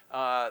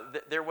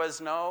 There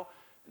was no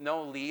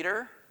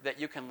leader that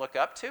you can look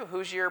up to.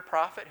 Who's your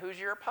prophet? Who's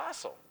your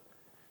apostle?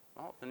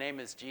 Well, the name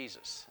is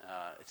Jesus.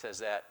 It says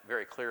that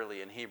very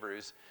clearly in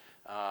Hebrews.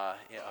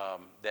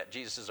 That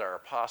Jesus is our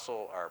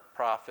apostle, our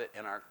prophet,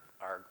 and our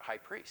high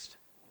priest.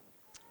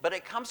 But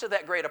it comes to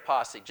that great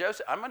apostasy.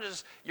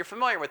 You're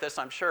familiar with this,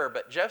 I'm sure,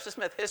 but Joseph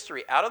Smith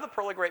history, out of the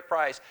Pearl of Great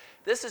Price,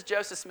 this is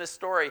Joseph Smith's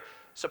story,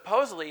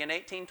 supposedly in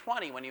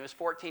 1820 when he was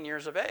 14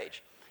 years of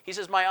age. He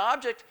says, my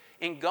object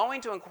in going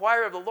to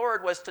inquire of the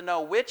Lord was to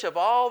know which of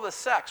all the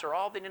sects or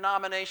all the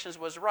denominations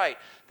was right,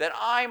 that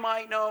I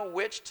might know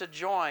which to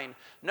join.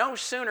 No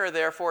sooner,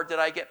 therefore, did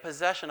I get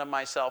possession of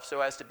myself so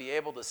as to be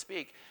able to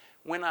speak.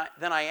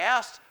 Then I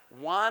asked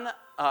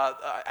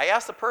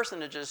the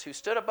personages who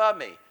stood above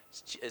me,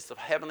 it's the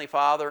Heavenly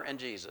Father and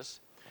Jesus,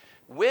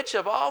 which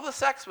of all the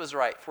sects was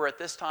right, for at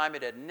this time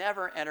it had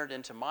never entered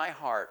into my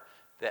heart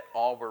that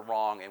all were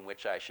wrong in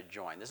which I should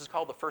join. This is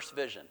called the first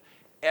vision.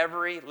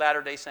 Every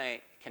Latter-day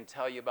Saint can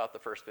tell you about the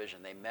first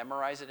vision. They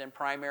memorize it in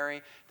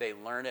primary. They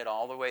learn it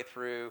all the way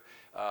through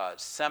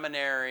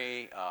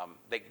seminary.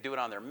 They do it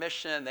on their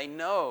mission. They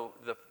know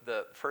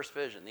the first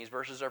vision. These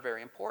verses are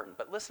very important.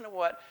 But listen to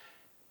what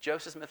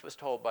Joseph Smith was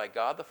told by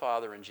God the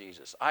Father and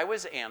Jesus. I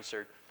was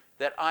answered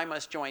that I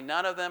must join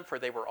none of them, for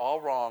they were all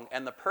wrong.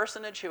 And the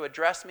personage who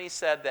addressed me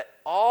said that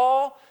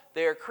all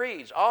their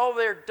creeds, all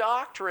their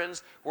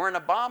doctrines were an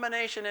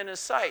abomination in his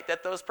sight,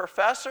 that those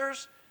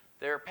professors,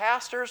 their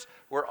pastors,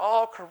 were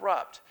all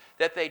corrupt,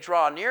 that they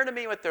draw near to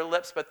me with their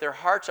lips, but their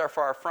hearts are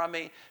far from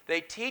me.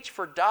 They teach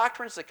for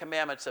doctrines the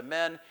commandments of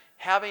men,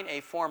 having a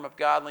form of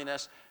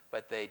godliness,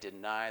 but they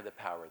deny the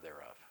power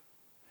thereof.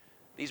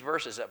 These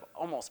verses have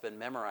almost been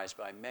memorized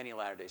by many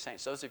Latter-day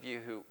Saints. Those of you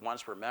who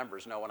once were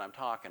members know what I'm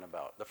talking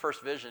about. The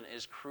first vision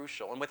is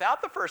crucial. And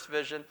without the first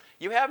vision,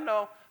 you have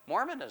no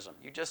Mormonism.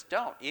 You just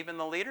don't. Even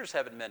the leaders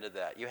have admitted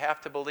that. You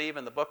have to believe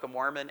in the Book of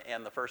Mormon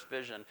and the first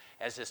vision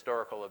as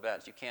historical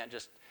events. You can't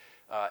just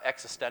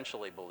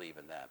existentially believe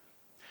in that.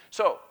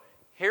 So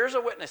here's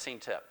a witnessing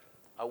tip.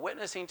 A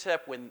witnessing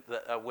tip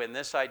when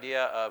this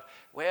idea of,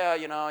 well,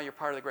 you're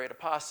part of the great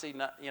apostasy,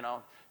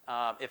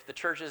 if the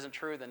church isn't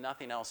true, then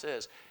nothing else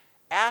is.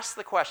 Ask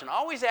the question.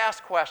 Always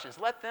ask questions.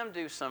 Let them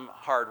do some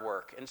hard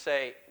work and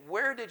say,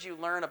 where did you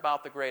learn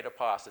about the great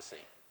apostasy?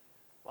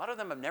 A lot of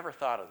them have never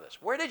thought of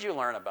this. Where did you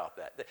learn about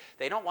that?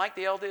 They don't like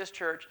the LDS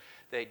Church.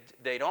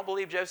 They don't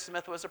believe Joseph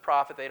Smith was a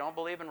prophet. They don't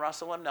believe in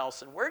Russell M.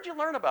 Nelson. Where did you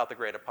learn about the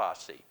great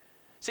apostasy?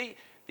 See,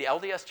 the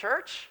LDS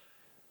Church,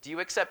 do you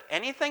accept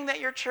anything that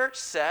your church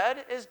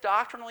said is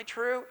doctrinally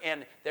true?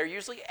 And they're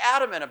usually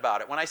adamant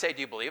about it. When I say, do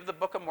you believe the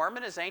Book of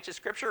Mormon is ancient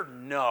scripture?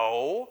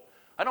 No.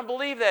 I don't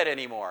believe that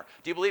anymore.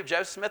 Do you believe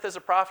Joseph Smith is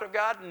a prophet of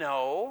God?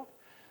 No.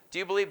 Do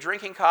you believe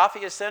drinking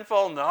coffee is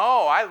sinful?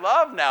 No. I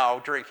love now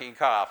drinking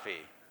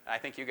coffee. I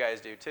think you guys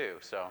do too.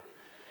 So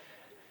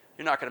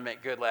you're not going to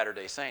make good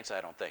Latter-day Saints,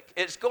 I don't think.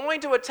 Is going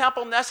to a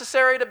temple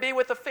necessary to be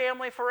with the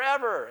family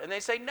forever? And they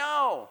say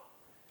no.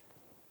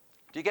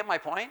 Do you get my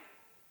point?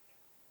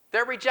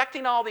 They're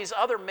rejecting all these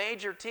other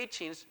major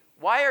teachings.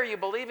 Why are you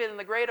believing in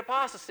the great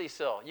apostasy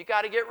still? You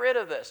got to get rid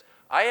of this.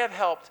 I have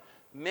helped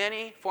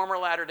many former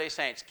Latter-day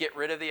Saints get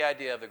rid of the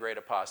idea of the great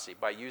apostasy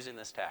by using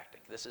this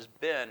tactic. This has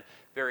been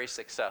very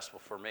successful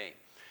for me.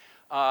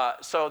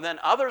 So then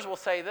others will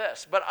say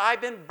this, but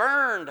I've been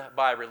burned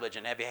by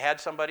religion. Have you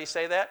had somebody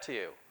say that to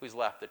you who's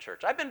left the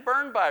church? I've been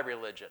burned by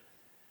religion.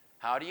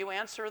 How do you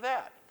answer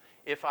that?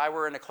 If I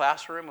were in a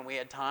classroom and we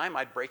had time,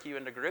 I'd break you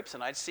into groups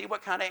and I'd see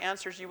what kind of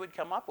answers you would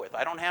come up with.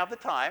 I don't have the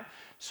time,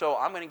 so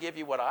I'm going to give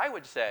you what I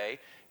would say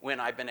when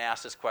I've been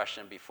asked this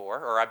question before,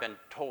 or I've been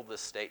told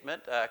this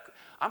statement.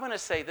 I'm going to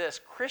say this: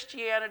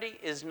 Christianity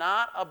is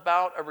not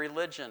about a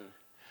religion,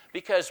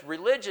 because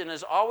religion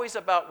is always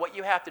about what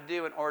you have to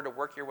do in order to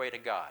work your way to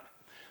God.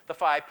 The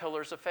 5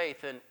 pillars of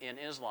faith in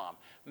Islam.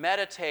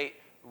 Meditate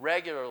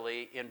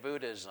regularly in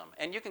Buddhism.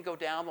 And you can go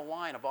down the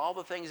line of all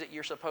the things that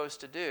you're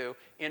supposed to do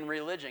in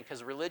religion,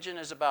 because religion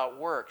is about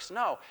works.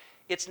 No,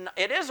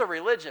 it is a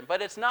religion,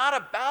 but it's not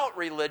about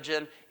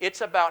religion. It's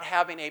about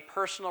having a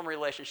personal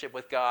relationship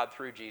with God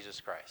through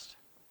Jesus Christ.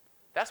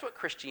 That's what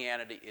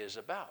Christianity is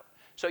about.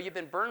 So you've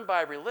been burned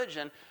by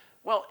religion.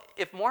 Well,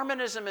 if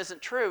Mormonism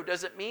isn't true,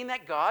 does it mean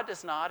that God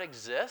does not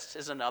exist?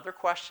 Is another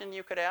question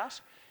you could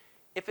ask.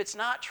 If it's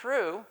not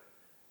true,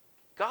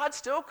 God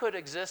still could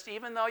exist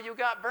even though you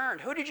got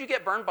burned. Who did you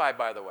get burned by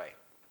the way?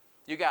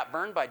 You got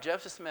burned by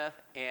Joseph Smith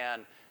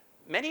and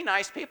many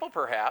nice people,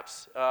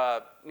 perhaps.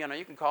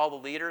 You can call the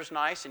leaders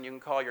nice and you can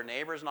call your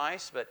neighbors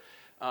nice, but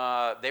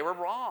they were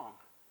wrong.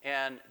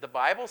 And the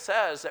Bible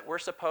says that we're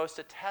supposed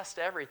to test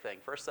everything.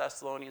 1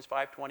 Thessalonians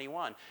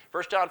 5:21.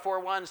 1 John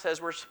 4:1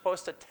 says we're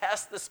supposed to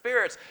test the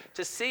spirits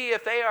to see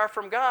if they are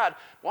from God.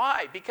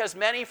 Why? Because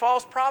many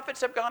false prophets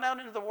have gone out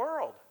into the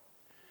world.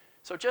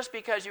 So just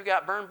because you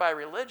got burned by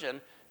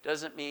religion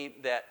doesn't mean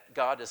that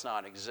God does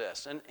not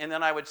exist. And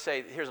then I would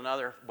say, here's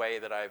another way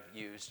that I've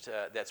used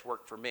that's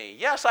worked for me.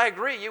 Yes, I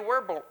agree, you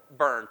were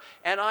burned,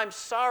 and I'm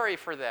sorry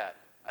for that.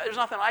 There's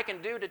nothing I can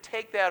do to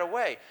take that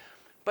away.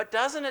 But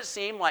doesn't it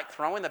seem like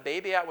throwing the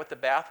baby out with the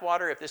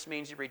bathwater if this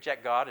means you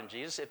reject God and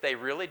Jesus, if they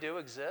really do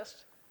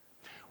exist?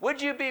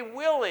 Would you be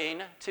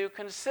willing to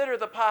consider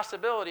the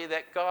possibility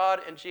that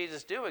God and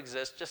Jesus do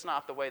exist, just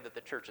not the way that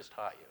the church has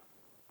taught you?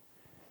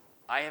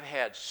 I have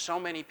had so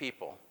many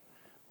people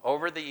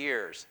over the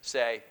years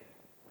say,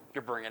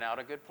 you're bringing out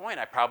a good point.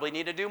 I probably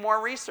need to do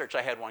more research.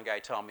 I had one guy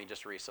tell me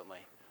just recently,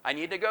 I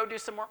need to go do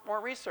some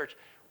more research.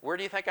 Where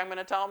do you think I'm going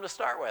to tell him to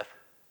start with?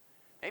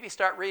 Maybe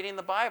start reading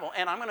the Bible.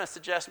 And I'm going to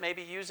suggest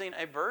maybe using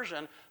a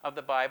version of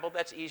the Bible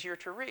that's easier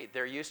to read.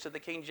 They're used to the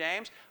King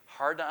James,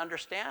 hard to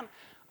understand.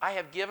 I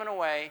have given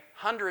away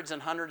hundreds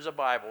and hundreds of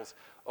Bibles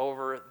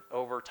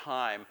over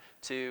time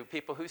to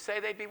people who say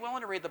they'd be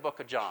willing to read the book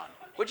of John.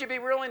 Would you be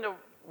willing to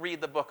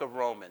read the book of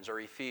Romans or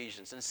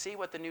Ephesians and see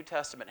what the New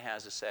Testament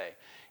has to say?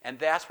 And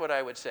that's what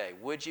I would say.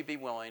 Would you be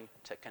willing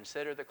to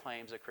consider the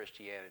claims of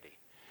Christianity?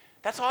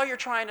 That's all you're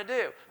trying to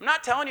do. I'm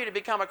not telling you to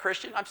become a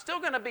Christian. I'm still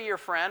going to be your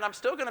friend. I'm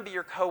still going to be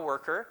your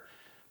coworker.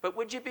 But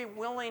would you be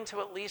willing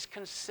to at least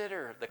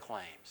consider the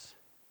claims?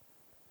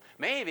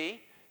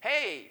 Maybe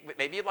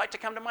you'd like to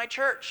come to my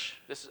church.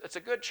 It's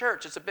a good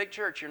church. It's a big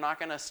church. You're not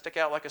going to stick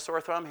out like a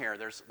sore thumb here.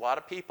 There's a lot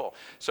of people.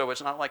 So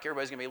it's not like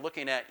everybody's going to be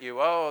looking at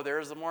you, oh,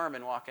 there's the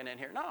Mormon walking in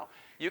here. No.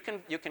 You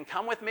can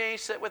come with me,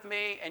 sit with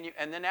me,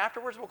 and then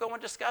afterwards we'll go and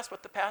discuss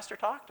what the pastor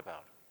talked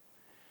about.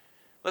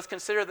 Let's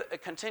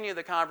continue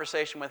the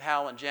conversation with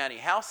Hal and Jenny.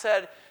 Hal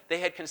said they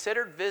had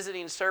considered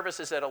visiting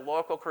services at a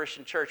local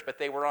Christian church, but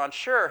they were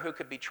unsure who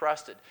could be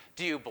trusted.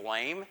 Do you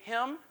blame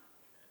him?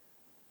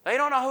 They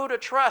don't know who to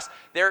trust.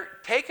 They're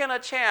taking a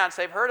chance.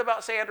 They've heard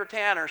about Sandra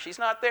Tanner. She's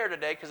not there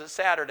today because it's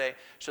Saturday,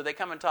 so they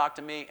come and talk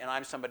to me, and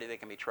I'm somebody that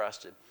can be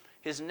trusted.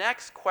 His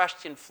next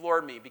question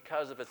floored me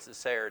because of its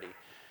sincerity.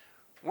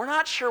 We're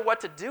not sure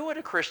what to do at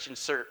a Christian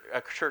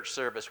church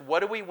service. What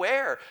do we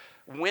wear?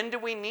 When do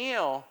we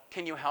kneel?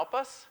 Can you help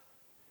us?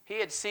 He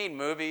had seen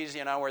movies,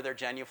 where they're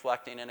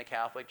genuflecting in a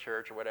Catholic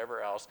church or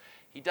whatever else.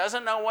 He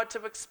doesn't know what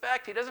to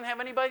expect. He doesn't have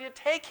anybody to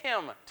take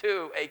him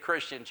to a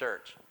Christian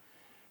church.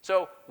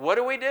 So what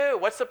do we do?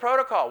 What's the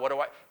protocol?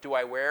 Do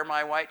I wear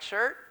my white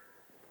shirt?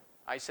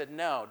 I said,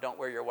 no, don't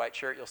wear your white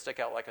shirt. You'll stick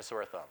out like a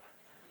sore thumb.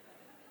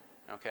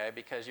 Okay,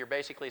 because you're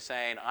basically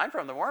saying, I'm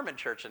from the Mormon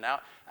church, and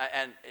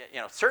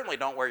certainly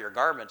don't wear your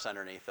garments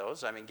underneath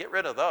those. I mean, get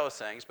rid of those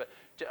things. But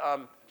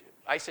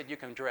I said you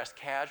can dress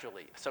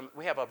casually.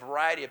 We have a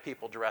variety of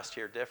people dressed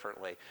here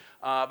differently.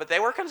 But they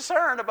were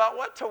concerned about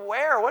what to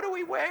wear. What do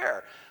we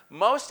wear?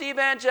 Most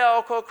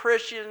evangelical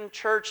Christian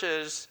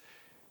churches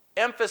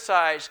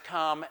emphasize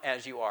come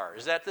as you are.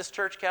 Is that this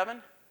church,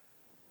 Kevin?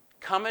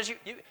 Come as you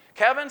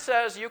Kevin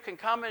says you can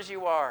come as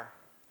you are.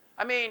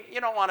 I mean, you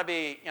don't want to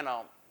be,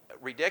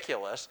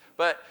 ridiculous,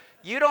 but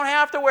you don't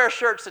have to wear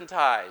shirts and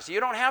ties. You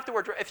don't have to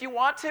wear, if you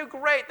want to,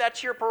 great,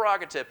 that's your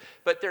prerogative.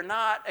 But they're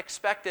not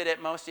expected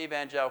at most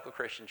evangelical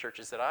Christian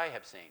churches that I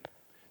have seen.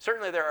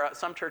 Certainly there are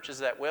some churches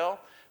that will,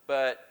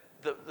 but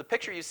the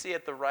picture you see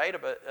at the right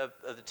of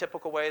the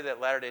typical way that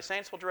Latter-day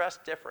Saints will dress,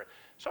 different.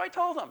 So I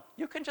told him,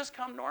 you can just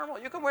come normal.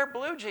 You can wear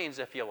blue jeans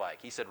if you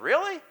like. He said,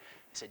 really? I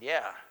said,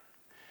 yeah.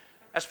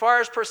 As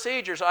far as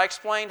procedures, I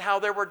explained how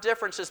there were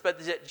differences, but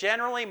that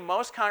generally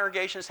most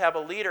congregations have a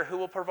leader who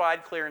will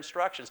provide clear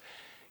instructions.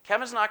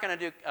 Kevin's not going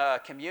to do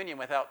communion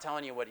without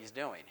telling you what he's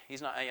doing.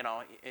 He's not,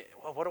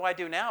 well, what do I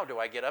do now? Do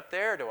I get up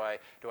there? Do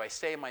I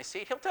stay in my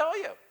seat? He'll tell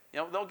you.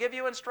 They'll give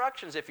you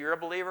instructions if you're a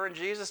believer in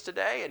Jesus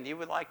today and you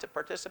would like to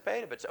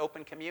participate. If it's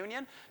open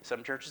communion,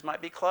 some churches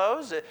might be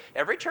closed.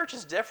 Every church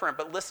is different,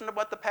 but listen to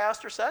what the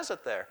pastor says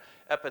up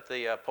at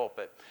the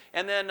pulpit.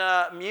 And then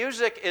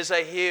music is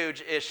a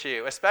huge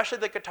issue, especially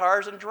the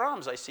guitars and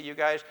drums. I see you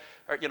guys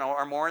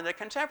are more in the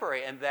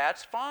contemporary, and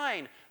that's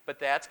fine, but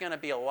that's going to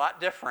be a lot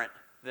different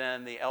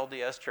than the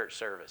LDS church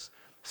service.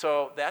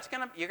 So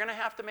you're going to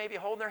have to maybe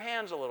hold their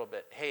hands a little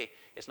bit. Hey,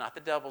 it's not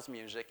the devil's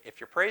music. If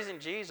you're praising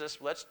Jesus,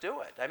 let's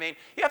do it. I mean,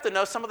 you have to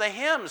know some of the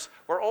hymns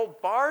were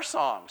old bar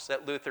songs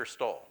that Luther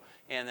stole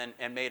and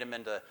made them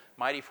into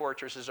Mighty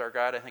Fortress is Our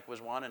God, I think was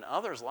one, and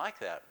others like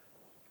that.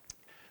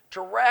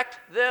 Direct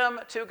them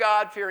to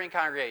God-fearing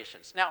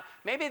congregations. Now,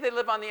 maybe they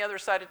live on the other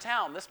side of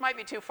town. This might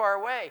be too far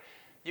away.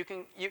 You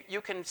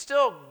can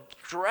still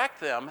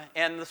direct them,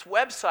 and this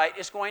website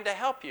is going to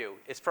help you.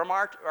 It's from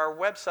our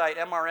website,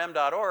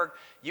 mrm.org,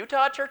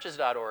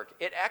 utahchurches.org.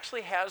 It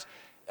actually has,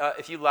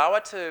 if you allow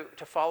it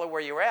to follow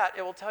where you're at,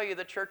 it will tell you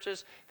the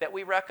churches that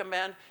we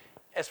recommend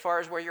as far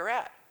as where you're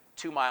at.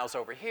 2 miles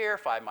over here,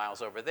 5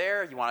 miles over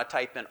there. You want to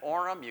type in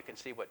Orem, you can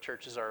see what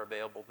churches are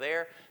available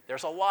there.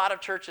 There's a lot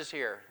of churches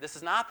here. This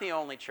is not the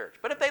only church.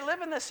 But if they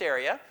live in this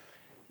area,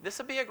 this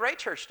would be a great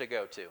church to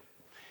go to.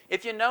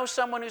 If you know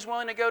someone who's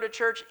willing to go to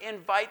church,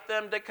 invite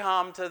them to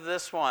come to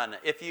this one.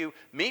 If you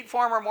meet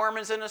former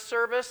Mormons in a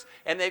service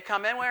and they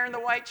come in wearing the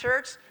white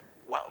shirts,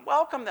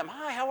 welcome them.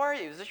 Hi, how are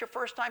you? Is this your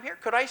first time here?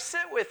 Could I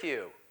sit with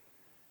you?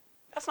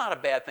 That's not a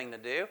bad thing to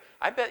do.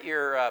 I bet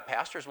your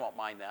pastors won't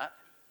mind that.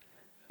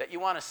 That you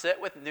want to sit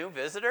with new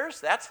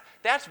visitors?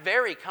 That's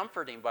very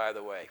comforting, by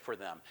the way, for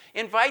them.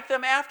 Invite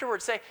them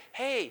afterwards. Say,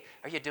 hey,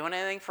 are you doing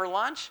anything for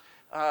lunch?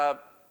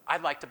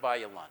 I'd like to buy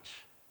you lunch.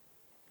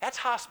 That's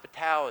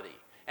hospitality.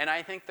 And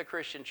I think the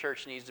Christian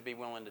church needs to be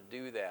willing to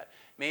do that.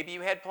 Maybe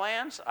you had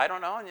plans. I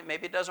don't know. And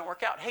maybe it doesn't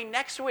work out. Hey,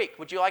 next week,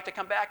 would you like to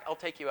come back? I'll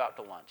take you out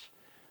to lunch.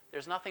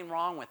 There's nothing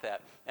wrong with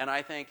that. And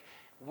I think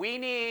we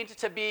need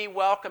to be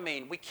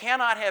welcoming. We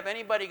cannot have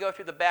anybody go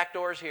through the back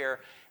doors here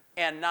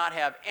and not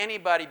have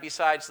anybody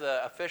besides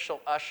the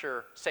official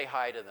usher say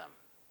hi to them.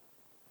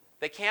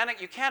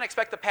 You can't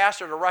expect the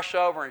pastor to rush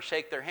over and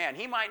shake their hand.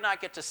 He might not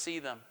get to see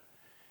them.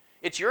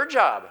 It's your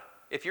job.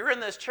 If you're in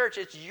this church,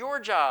 it's your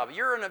job.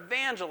 You're an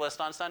evangelist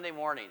on Sunday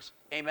mornings.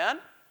 Amen? Amen?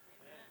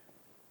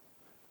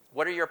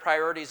 What are your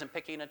priorities in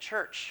picking a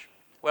church?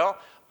 Well,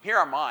 here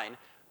are mine.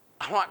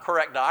 I want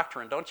correct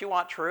doctrine. Don't you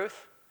want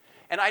truth?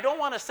 And I don't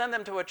want to send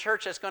them to a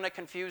church that's going to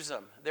confuse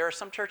them. There are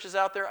some churches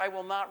out there I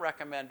will not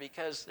recommend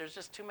because there's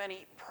just too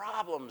many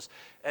problems,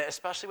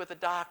 especially with the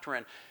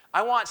doctrine.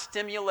 I want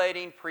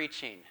stimulating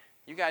preaching.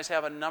 You guys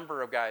have a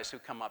number of guys who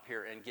come up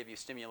here and give you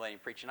stimulating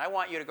preaching. I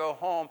want you to go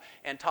home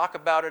and talk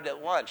about it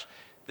at lunch.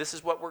 This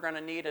is what we're going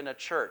to need in a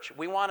church.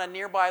 We want a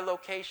nearby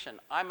location.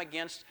 I'm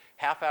against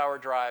half-hour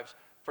drives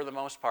for the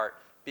most part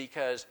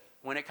because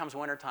when it comes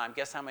wintertime,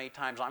 guess how many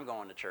times I'm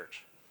going to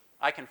church?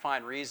 I can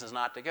find reasons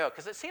not to go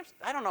because it seems,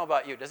 I don't know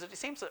about you, it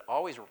seems it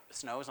always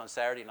snows on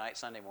Saturday night,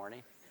 Sunday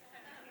morning?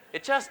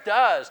 It just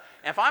does.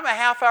 And if I'm a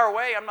half-hour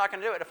away, I'm not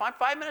going to do it. If I'm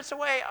 5 minutes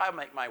away, I'll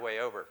make my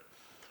way over.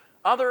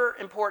 Other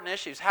important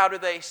issues, how do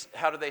they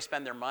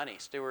spend their money?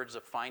 Stewards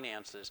of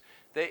finances.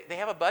 They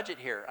have a budget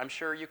here. I'm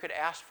sure you could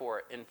ask for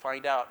it and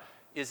find out,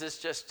 is this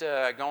just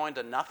going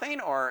to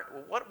nothing?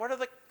 Or what are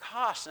the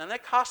costs? And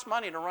that costs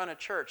money to run a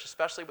church,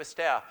 especially with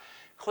staff.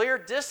 Clear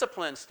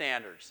discipline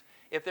standards.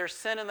 If there's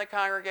sin in the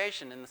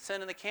congregation and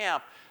sin in the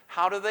camp,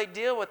 how do they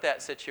deal with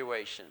that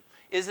situation?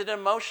 Is it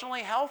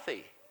emotionally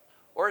healthy?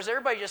 Or is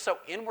everybody just so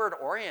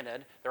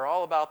inward-oriented, they're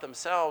all about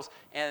themselves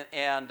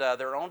and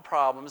their own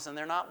problems, and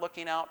they're not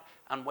looking out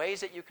on ways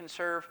that you can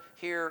serve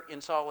here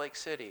in Salt Lake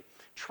City?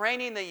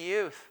 Training the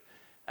youth,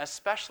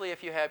 especially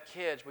if you have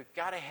kids, we've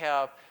got to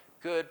have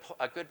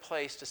a good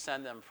place to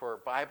send them for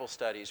Bible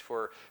studies,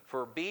 for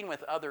being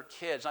with other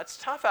kids. That's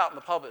tough out in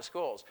the public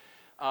schools.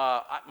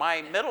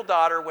 My middle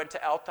daughter went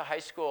to Alta High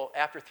School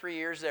after 3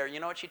 years there. You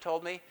know what she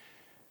told me?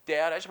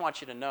 Dad, I just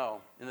want you to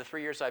know, in the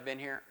 3 years I've been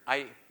here,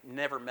 I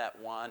never met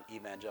one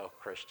evangelical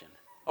Christian.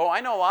 Oh, I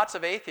know lots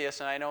of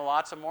atheists and I know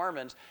lots of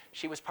Mormons.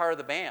 She was part of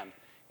the band,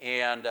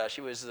 and she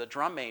was the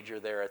drum major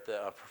there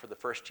for the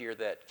first year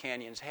that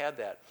Canyons had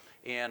that.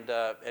 And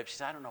she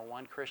said, I don't know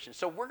one Christian.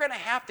 So we're going to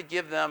have to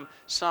give them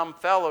some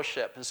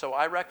fellowship. And so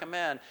I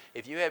recommend,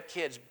 if you have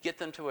kids, get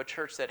them to a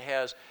church that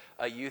has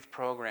a youth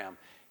program.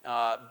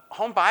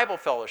 Home Bible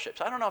fellowships.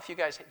 I don't know if do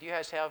you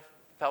guys have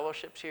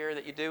fellowships here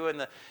that you do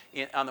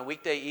on the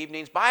weekday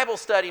evenings? Bible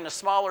study in a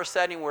smaller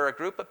setting where a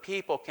group of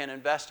people can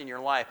invest in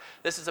your life.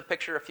 This is a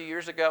picture a few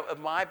years ago of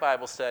my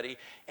Bible study,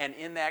 and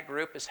in that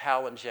group is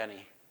Hal and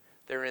Jenny.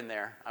 They're in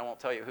there. I won't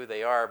tell you who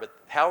they are, but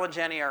Hal and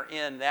Jenny are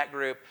in that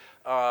group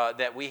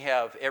that we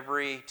have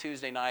every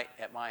Tuesday night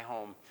at my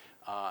home.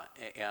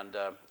 And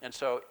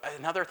so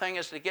another thing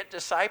is to get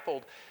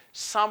discipled.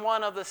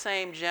 Someone of the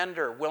same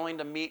gender willing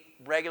to meet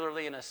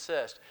regularly and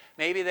assist.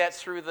 Maybe that's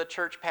through the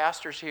church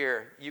pastors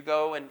here. You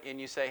go and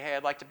you say, hey,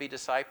 I'd like to be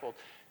discipled.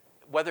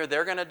 whether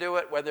they're going to do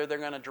it, whether they're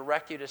going to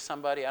direct you to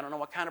somebody. I don't know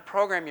what kind of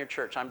program your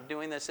church. I'm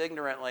doing this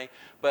ignorantly.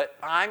 But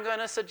I'm going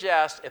to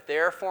suggest if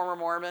they're a former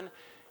Mormon,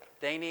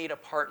 they need a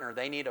partner.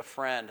 They need a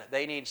friend.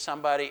 They need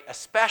somebody,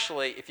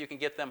 especially if you can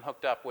get them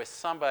hooked up with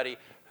somebody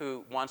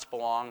who once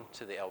belonged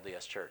to the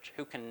LDS church,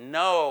 who can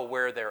know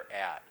where they're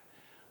at.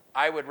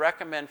 I would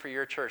recommend for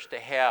your church to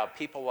have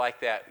people like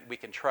that we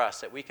can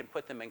trust, that we can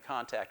put them in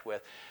contact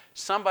with,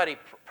 somebody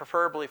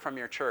preferably from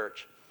your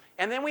church.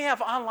 And then we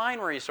have online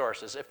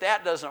resources. If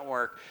that doesn't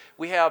work,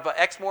 we have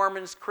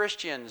ex-Mormons,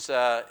 Christians,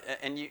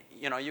 and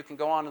you can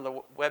go on to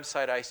the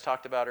website I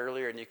talked about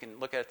earlier, and you can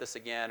look at this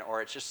again,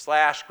 or it's just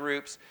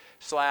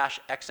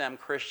 /groups/XM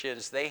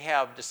Christians. They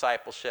have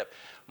discipleship.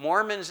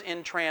 Mormons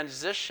in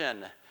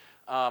Transition.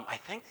 I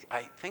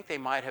think they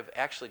might have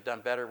actually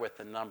done better with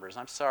the numbers.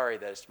 I'm sorry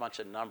that it's a bunch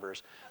of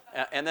numbers.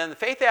 And then the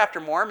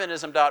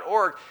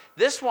faithaftermormonism.org.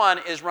 This one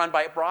is run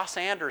by Ross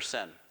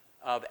Anderson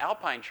of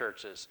Alpine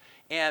Churches.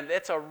 And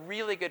it's a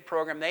really good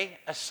program. They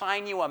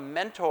assign you a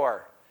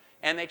mentor.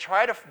 And they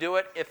try to do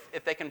it,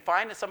 if they can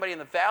find somebody in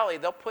the valley,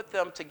 they'll put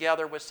them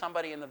together with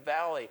somebody in the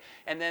valley.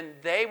 And then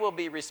they will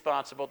be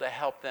responsible to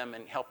help them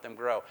and help them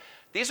grow.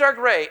 These are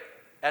great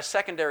as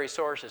secondary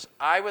sources.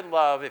 I would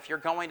love, if you're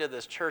going to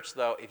this church,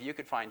 though, if you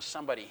could find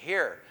somebody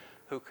here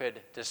who could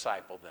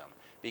disciple them.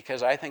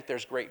 Because I think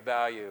there's great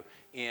value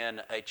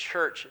in a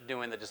church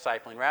doing the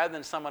discipling rather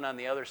than someone on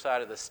the other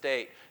side of the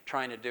state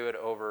trying to do it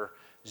over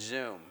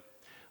Zoom.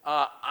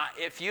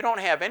 If you don't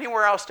have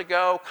anywhere else to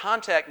go,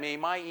 contact me.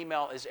 My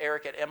email is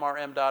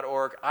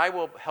eric@mrm.org. I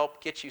will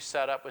help get you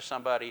set up with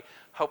somebody,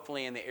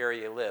 hopefully in the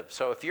area you live.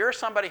 So if you're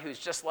somebody who's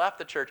just left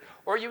the church,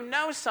 or you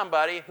know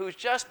somebody who's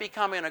just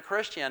becoming a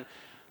Christian,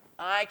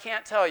 I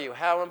can't tell you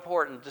how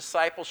important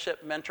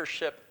discipleship,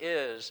 mentorship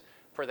is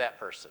for that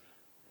person.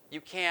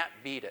 You can't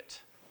beat it.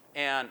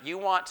 And you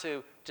want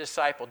to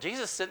disciple.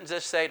 Jesus didn't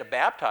just say to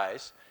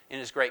baptize in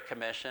his Great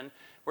Commission.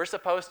 We're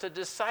supposed to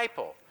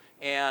disciple.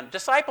 And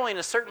discipling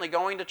is certainly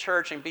going to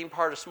church and being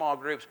part of small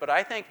groups, but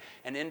I think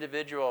an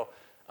individual,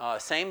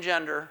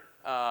 same-gender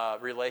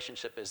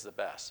relationship is the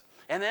best.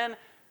 And then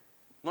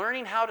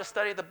learning how to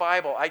study the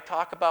Bible. I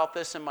talk about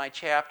this in my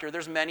chapter.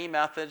 There's many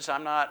methods.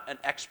 I'm not an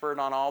expert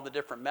on all the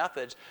different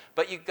methods,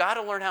 but you've got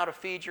to learn how to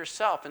feed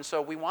yourself. And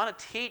so we want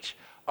to teach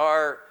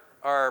our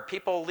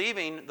people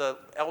leaving the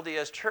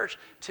LDS church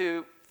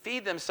to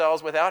feed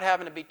themselves without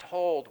having to be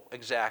told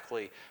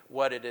exactly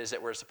what it is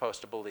that we're supposed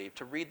to believe,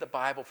 to read the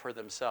Bible for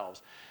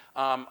themselves.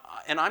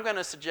 And I'm going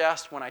to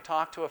suggest when I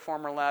talk to a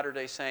former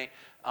Latter-day Saint,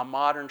 a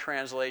modern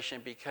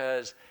translation,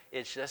 because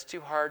it's just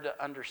too hard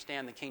to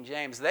understand the King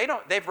James.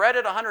 They've read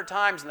it 100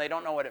 times and they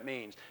don't know what it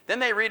means. Then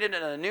they read it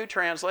in a new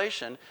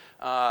translation,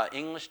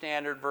 English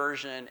Standard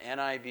Version,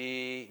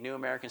 NIV, New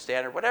American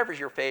Standard, whatever's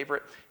your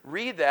favorite.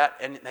 Read that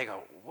and they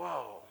go,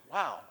 whoa.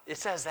 Wow, it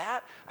says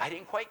that? I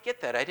didn't quite get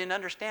that. I didn't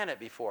understand it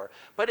before.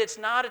 But it's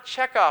not a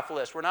checkoff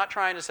list. We're not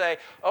trying to say,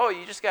 oh,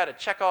 you just got to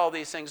check all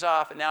these things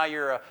off and now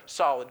you're a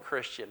solid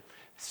Christian.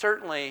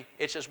 Certainly,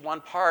 it's just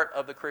one part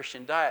of the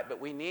Christian diet,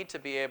 but we need to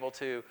be able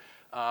to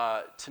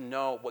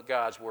know what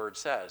God's Word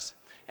says.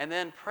 And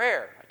then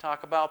prayer. I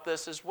talk about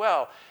this as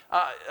well.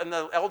 In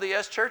the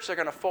LDS church, they're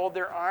going to fold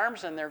their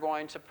arms and they're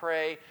going to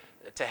pray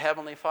to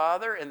Heavenly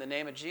Father in the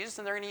name of Jesus,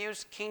 and they're going to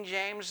use King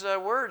James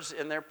words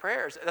in their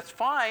prayers. That's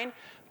fine,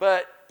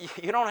 but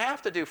you don't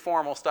have to do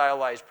formal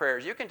stylized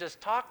prayers. You can just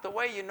talk the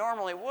way you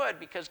normally would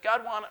because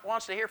God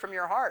wants to hear from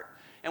your heart.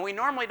 And we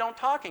normally don't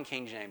talk in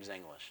King James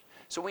English.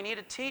 So we need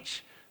to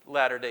teach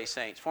Latter-day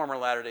Saints, former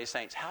Latter-day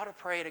Saints, how to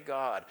pray to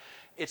God.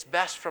 It's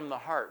best from the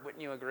heart,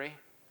 wouldn't you agree?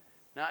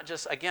 Not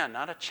just, again,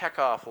 not a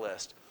checkoff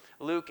list.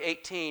 Luke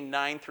 18,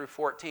 9 through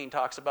 14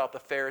 talks about the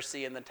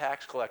Pharisee and the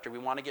tax collector. We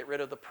want to get rid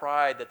of the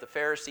pride that the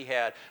Pharisee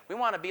had. We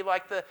want to be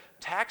like the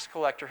tax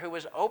collector who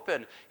was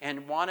open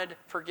and wanted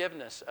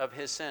forgiveness of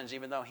his sins,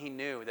 even though he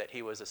knew that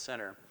he was a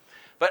sinner.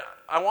 But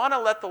I want to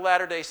let the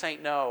Latter-day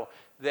Saint know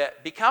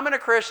that becoming a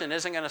Christian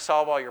isn't going to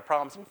solve all your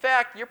problems. In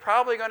fact, you're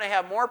probably going to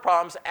have more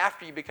problems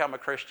after you become a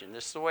Christian.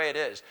 This is the way it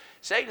is.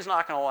 Satan's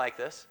not going to like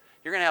this.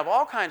 You're going to have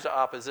all kinds of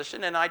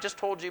opposition, and I just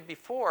told you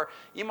before,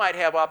 you might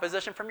have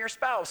opposition from your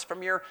spouse,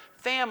 from your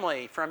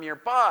family, from your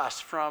boss,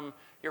 from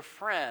your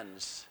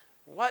friends.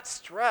 What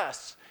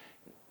stress.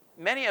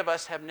 Many of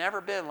us have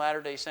never been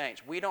Latter-day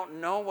Saints. We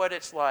don't know what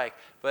it's like,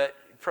 but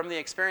from the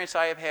experience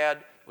I have had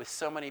with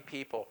so many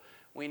people,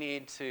 we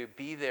need to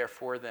be there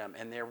for them,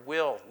 and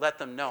let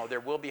them know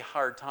there will be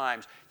hard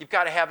times. You've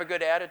got to have a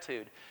good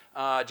attitude.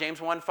 James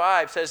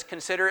 1:5 says,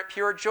 "Consider it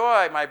pure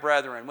joy, my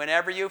brethren,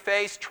 whenever you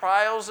face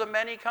trials of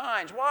many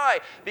kinds." Why?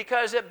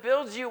 Because it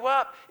builds you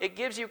up. It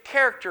gives you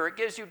character. It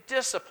gives you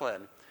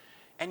discipline.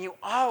 And you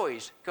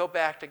always go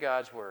back to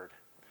God's Word.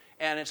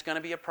 And it's going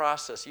to be a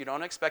process. You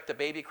don't expect a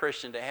baby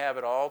Christian to have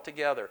it all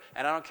together.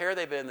 And I don't care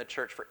they've been in the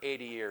church for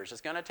 80 years.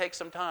 It's going to take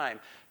some time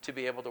to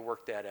be able to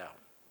work that out.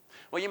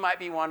 Well, you might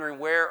be wondering,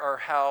 where are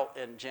Hal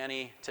and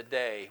Jenny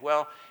today?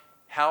 Well,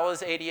 Hal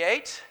is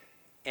 88,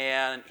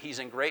 and he's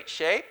in great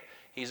shape,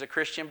 He's a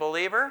Christian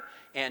believer.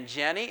 And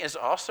Jenny is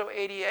also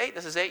 88.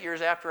 This is 8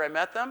 years after I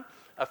met them.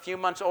 A few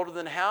months older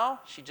than Hal.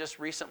 She just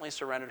recently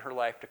surrendered her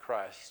life to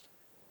Christ.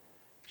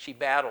 She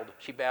battled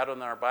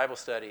in our Bible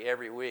study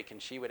every week,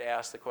 and she would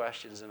ask the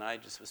questions, and I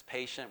just was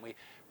patient.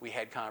 We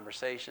had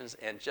conversations,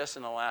 and just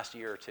in the last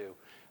year or two,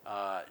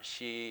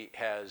 she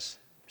has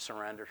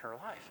surrendered her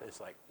life. It's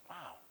like,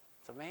 wow,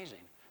 it's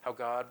amazing how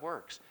God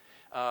works.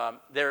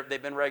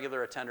 They've been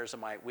regular attenders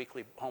of my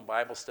weekly home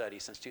Bible study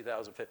since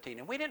 2015.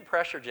 And we didn't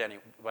pressure Jenny,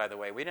 by the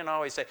way. We didn't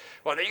always say,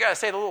 well, you got to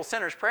say the little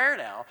sinner's prayer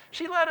now.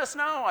 She let us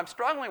know, I'm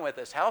struggling with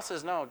this. Hal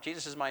says, no,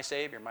 Jesus is my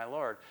Savior, my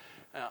Lord.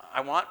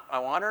 I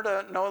want her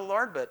to know the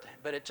Lord,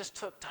 but it just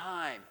took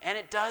time. And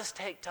it does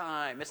take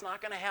time. It's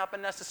not going to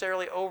happen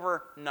necessarily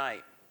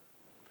overnight.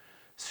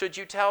 Should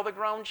you tell the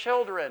grown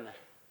children?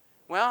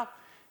 Well,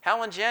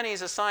 Hal and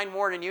Jenny's assigned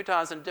ward in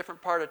Utah is in a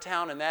different part of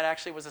town, and that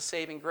actually was a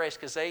saving grace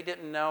because they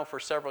didn't know for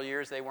several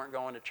years they weren't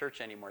going to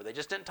church anymore. They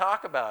just didn't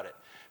talk about it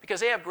because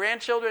they have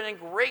grandchildren and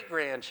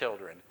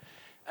great-grandchildren.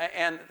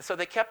 And so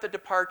they kept the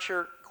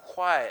departure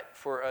quiet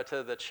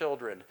to the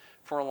children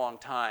for a long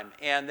time.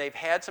 And they've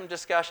had some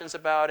discussions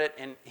about it,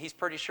 and he's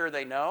pretty sure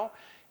they know,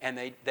 and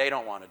they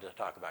don't want to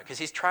talk about it because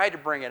he's tried to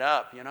bring it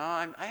up. You know,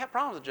 I have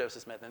problems with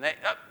Joseph Smith, and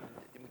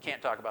we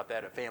can't talk about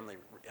that at family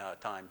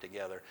time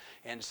together.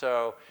 And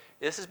so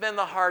this has been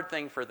the hard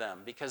thing for them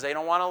because they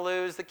don't want to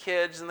lose the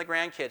kids and the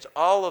grandkids.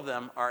 All of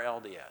them are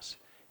LDS,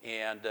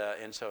 and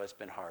so it's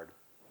been hard.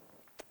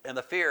 And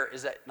the fear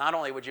is that not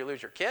only would you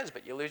lose your kids,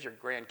 but you lose your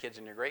grandkids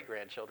and your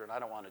great-grandchildren. I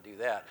don't want to do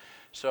that.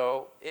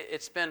 So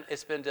it's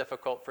been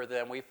difficult for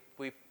them.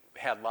 We've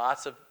had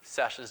lots of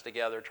sessions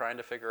together trying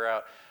to figure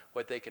out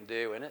what they can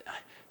do. And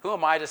who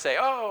am I to say,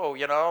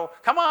 oh,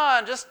 come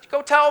on, just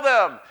go tell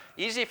them.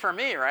 Easy for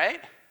me, right?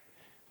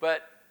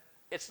 But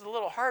it's a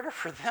little harder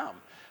for them.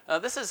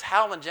 This is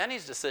Hal and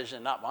Jenny's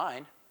decision, not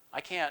mine. I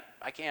can't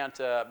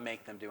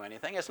make them do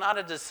anything. It's not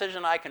a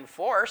decision I can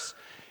force.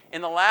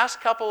 In the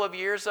last couple of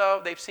years,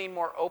 though, they've seemed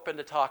more open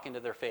to talking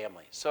to their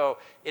family. So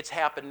it's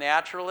happened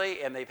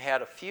naturally, and they've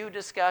had a few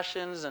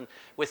discussions. And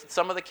with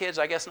some of the kids,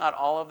 I guess not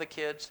all of the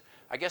kids.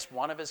 I guess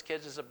one of his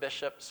kids is a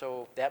bishop,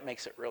 so that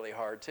makes it really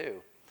hard,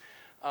 too.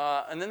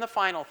 And then the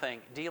final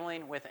thing,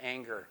 dealing with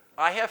anger.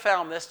 I have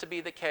found this to be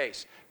the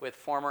case with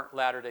former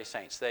Latter-day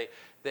Saints.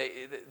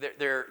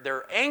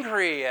 They're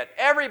angry at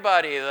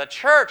everybody, the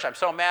church. I'm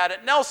so mad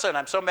at Nelson.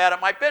 I'm so mad at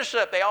my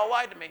bishop. They all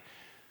lied to me.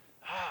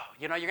 Oh,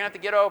 you're going to have to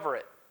get over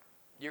it.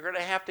 You're going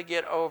to have to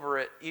get over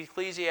it.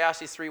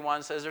 Ecclesiastes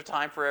 3:1 says there's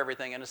time for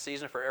everything and a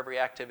season for every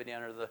activity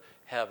under the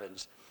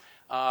heavens.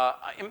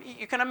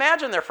 You can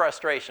imagine their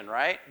frustration,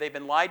 right? They've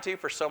been lied to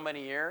for so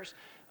many years.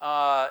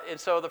 And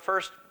so the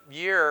first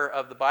year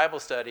of the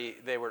Bible study,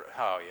 they were,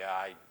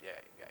 I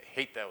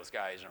hate those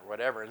guys or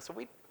whatever. And so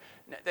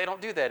they don't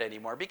do that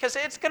anymore because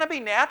it's going to be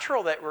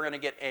natural that we're going to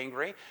get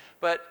angry.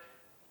 But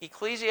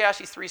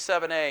Ecclesiastes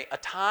 3:7a, a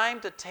time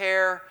to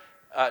tear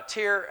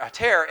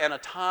and a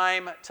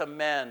time to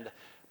mend.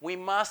 We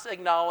must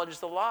acknowledge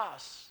the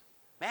loss.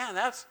 Man,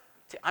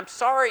 I'm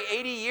sorry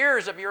 80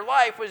 years of your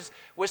life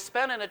was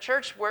spent in a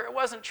church where it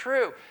wasn't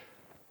true.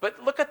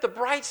 But look at the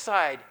bright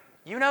side.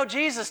 You know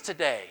Jesus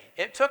today.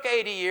 It took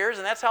 80 years,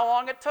 and that's how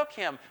long it took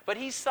him. But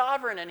he's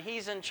sovereign, and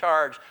he's in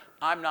charge.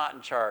 I'm not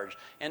in charge.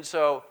 And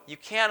so you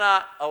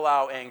cannot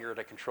allow anger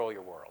to control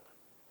your world.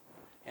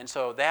 And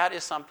so that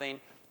is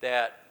something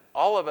that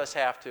all of us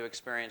have to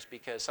experience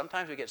because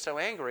sometimes we get so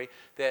angry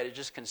that it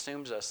just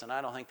consumes us, and I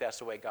don't think that's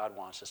the way God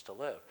wants us to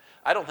live.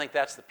 I don't think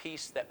that's the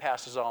peace that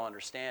passes all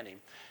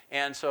understanding.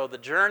 And so the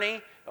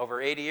journey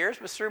over 80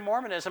 years was through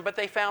Mormonism, but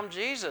they found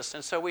Jesus,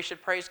 and so we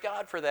should praise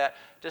God for that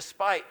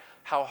despite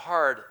how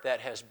hard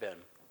that has been.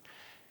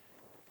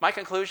 My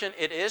conclusion,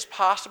 it is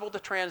possible to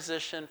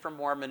transition from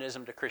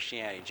Mormonism to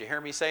Christianity. Did you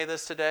hear me say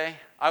this today?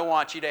 I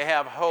want you to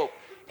have hope.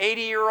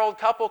 80-year-old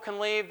couple can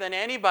leave, then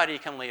anybody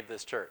can leave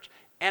this church.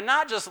 And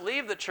not just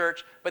leave the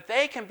church, but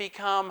they can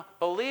become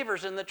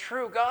believers in the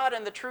true God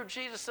and the true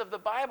Jesus of the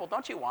Bible.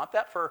 Don't you want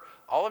that for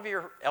all of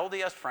your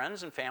LDS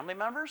friends and family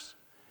members?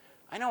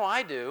 I know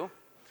I do.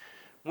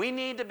 We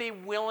need to be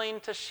willing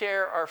to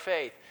share our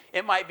faith.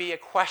 It might be a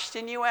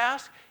question you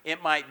ask.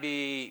 It might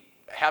be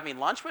having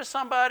lunch with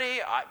somebody.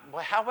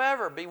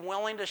 However, be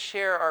willing to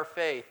share our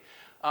faith.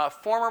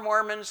 Former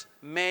Mormons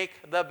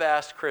make the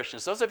best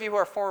Christians. Those of you who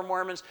are former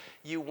Mormons,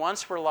 you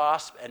once were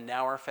lost and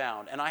now are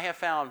found. And I have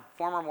found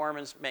former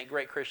Mormons make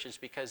great Christians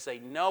because they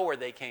know where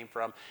they came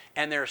from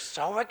and they're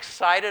so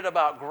excited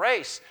about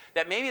grace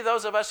that maybe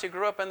those of us who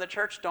grew up in the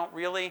church don't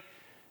really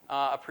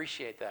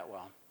appreciate that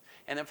well.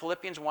 And then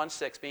Philippians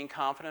 1:6, being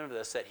confident of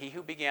this, that he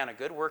who began a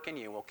good work in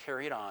you will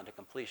carry it on to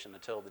completion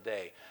until the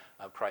day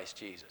of Christ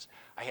Jesus.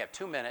 I have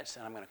 2 minutes,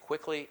 and I'm going to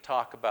quickly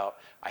talk about,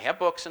 I have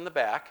books in the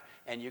back,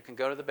 and you can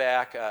go to the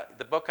back.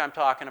 The book I'm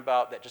talking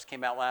about that just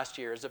came out last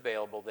year is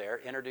available there,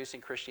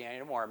 Introducing Christianity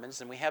to Mormons,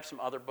 and we have some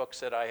other books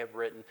that I have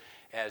written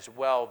as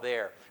well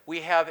there. We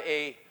have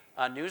a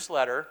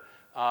newsletter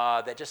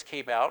that just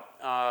came out,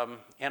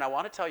 and I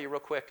want to tell you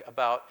real quick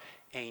about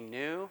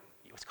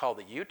it's called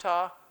the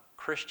Utah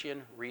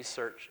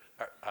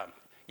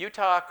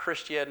Utah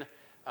Christian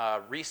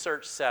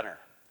Research Center.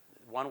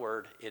 One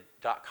word,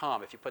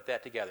 .com, if you put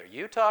that together.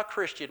 Utah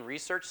Christian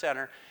Research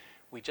Center.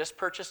 We just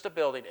purchased a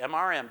building,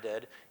 MRM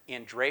did,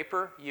 in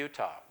Draper,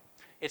 Utah.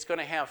 It's going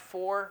to have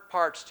 4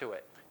 parts to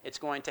it. It's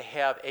going to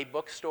have a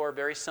bookstore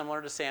very similar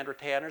to Sandra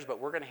Tanner's, but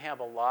we're going to have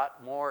a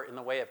lot more in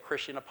the way of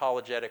Christian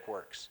apologetic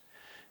works.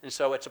 And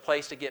so it's a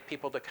place to get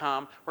people to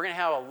come. We're going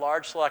to have a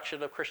large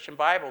selection of Christian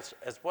Bibles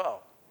as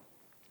well.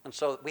 And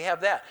so we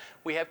have that.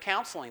 We have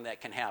counseling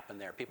that can happen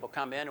there. People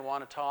come in and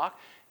want to talk.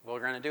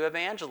 We're going to do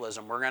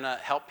evangelism. We're going to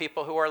help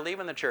people who are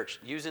leaving the church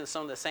using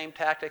some of the same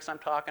tactics I'm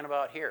talking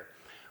about here.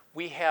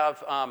 We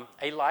have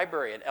a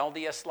library, an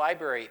LDS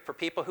library, for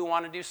people who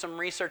want to do some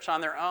research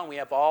on their own. We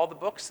have all the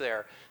books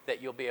there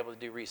that you'll be able to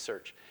do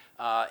research.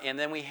 And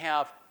then we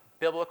have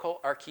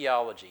biblical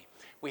archaeology.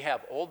 We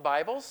have old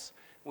Bibles.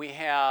 We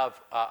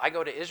have, I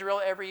go to Israel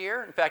every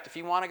year. In fact, if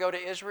you want to go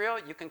to Israel,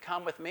 you can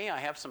come with me. I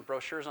have some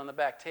brochures on the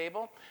back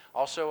table.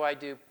 Also, I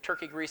do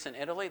Turkey, Greece, and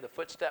Italy, the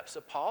footsteps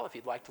of Paul, if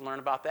you'd like to learn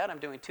about that. I'm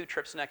doing 2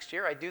 trips next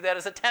year. I do that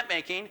as a tent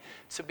making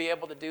to be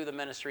able to do the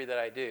ministry that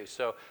I do.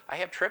 So I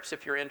have trips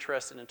if you're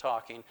interested in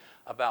talking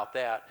about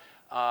that.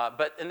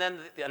 And then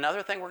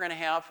another thing we're going to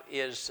have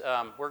is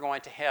we're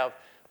going to have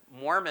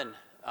Mormon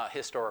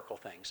historical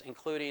things,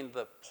 including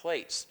the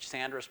plates.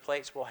 Sandra's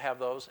plates, we'll have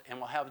those, and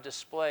we'll have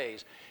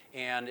displays.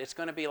 And it's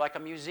going to be like a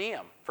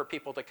museum for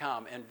people to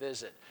come and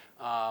visit.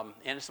 And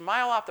it's a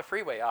mile off the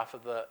freeway, off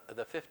of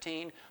the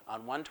 15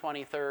 on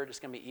 123rd. It's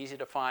going to be easy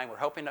to find. We're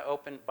hoping to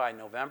open by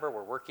November.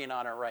 We're working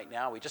on it right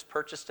now. We just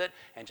purchased it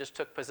and just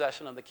took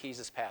possession of the keys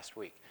this past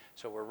week.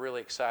 So we're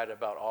really excited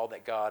about all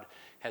that God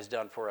has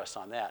done for us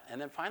on that. And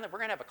then finally, we're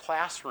going to have a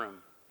classroom.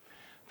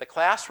 The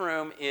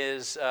classroom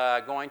is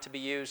going to be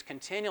used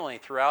continually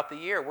throughout the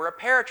year. We're a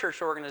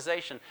parachurch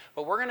organization,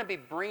 but we're going to be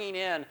bringing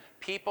in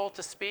people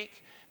to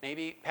speak.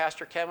 Maybe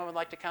Pastor Kevin would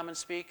like to come and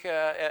speak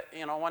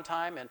one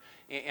time, and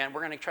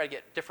we're going to try to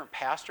get different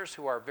pastors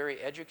who are very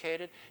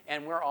educated,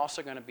 and we're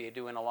also going to be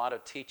doing a lot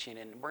of teaching,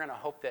 and we're going to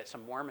hope that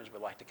some Mormons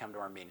would like to come to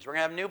our meetings. We're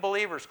going to have new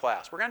believers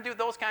class. We're going to do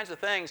those kinds of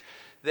things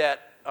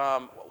that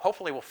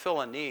hopefully will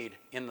fill a need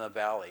in the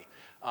valley.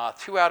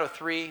 2 out of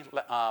 3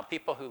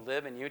 people who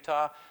live in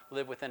Utah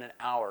live within an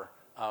hour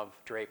of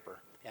Draper.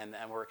 And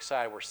we're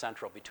excited we're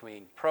central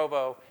between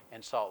Provo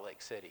and Salt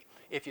Lake City.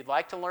 If you'd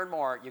like to learn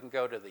more, you can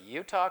go to the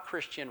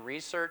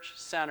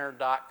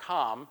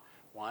UtahChristianResearchCenter.com,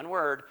 one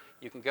word.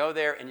 You can go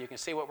there and you can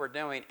see what we're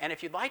doing. And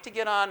if you'd like to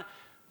get on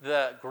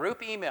the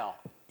group email,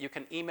 you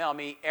can email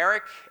me,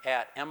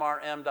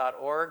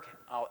 eric@mrm.org.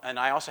 And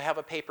I also have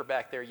a paper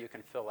back there you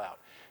can fill out.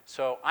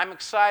 So I'm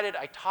excited.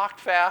 I talked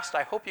fast.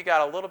 I hope you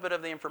got a little bit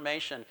of the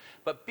information.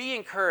 But be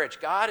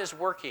encouraged. God is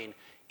working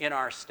in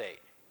our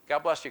state. God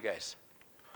bless you guys.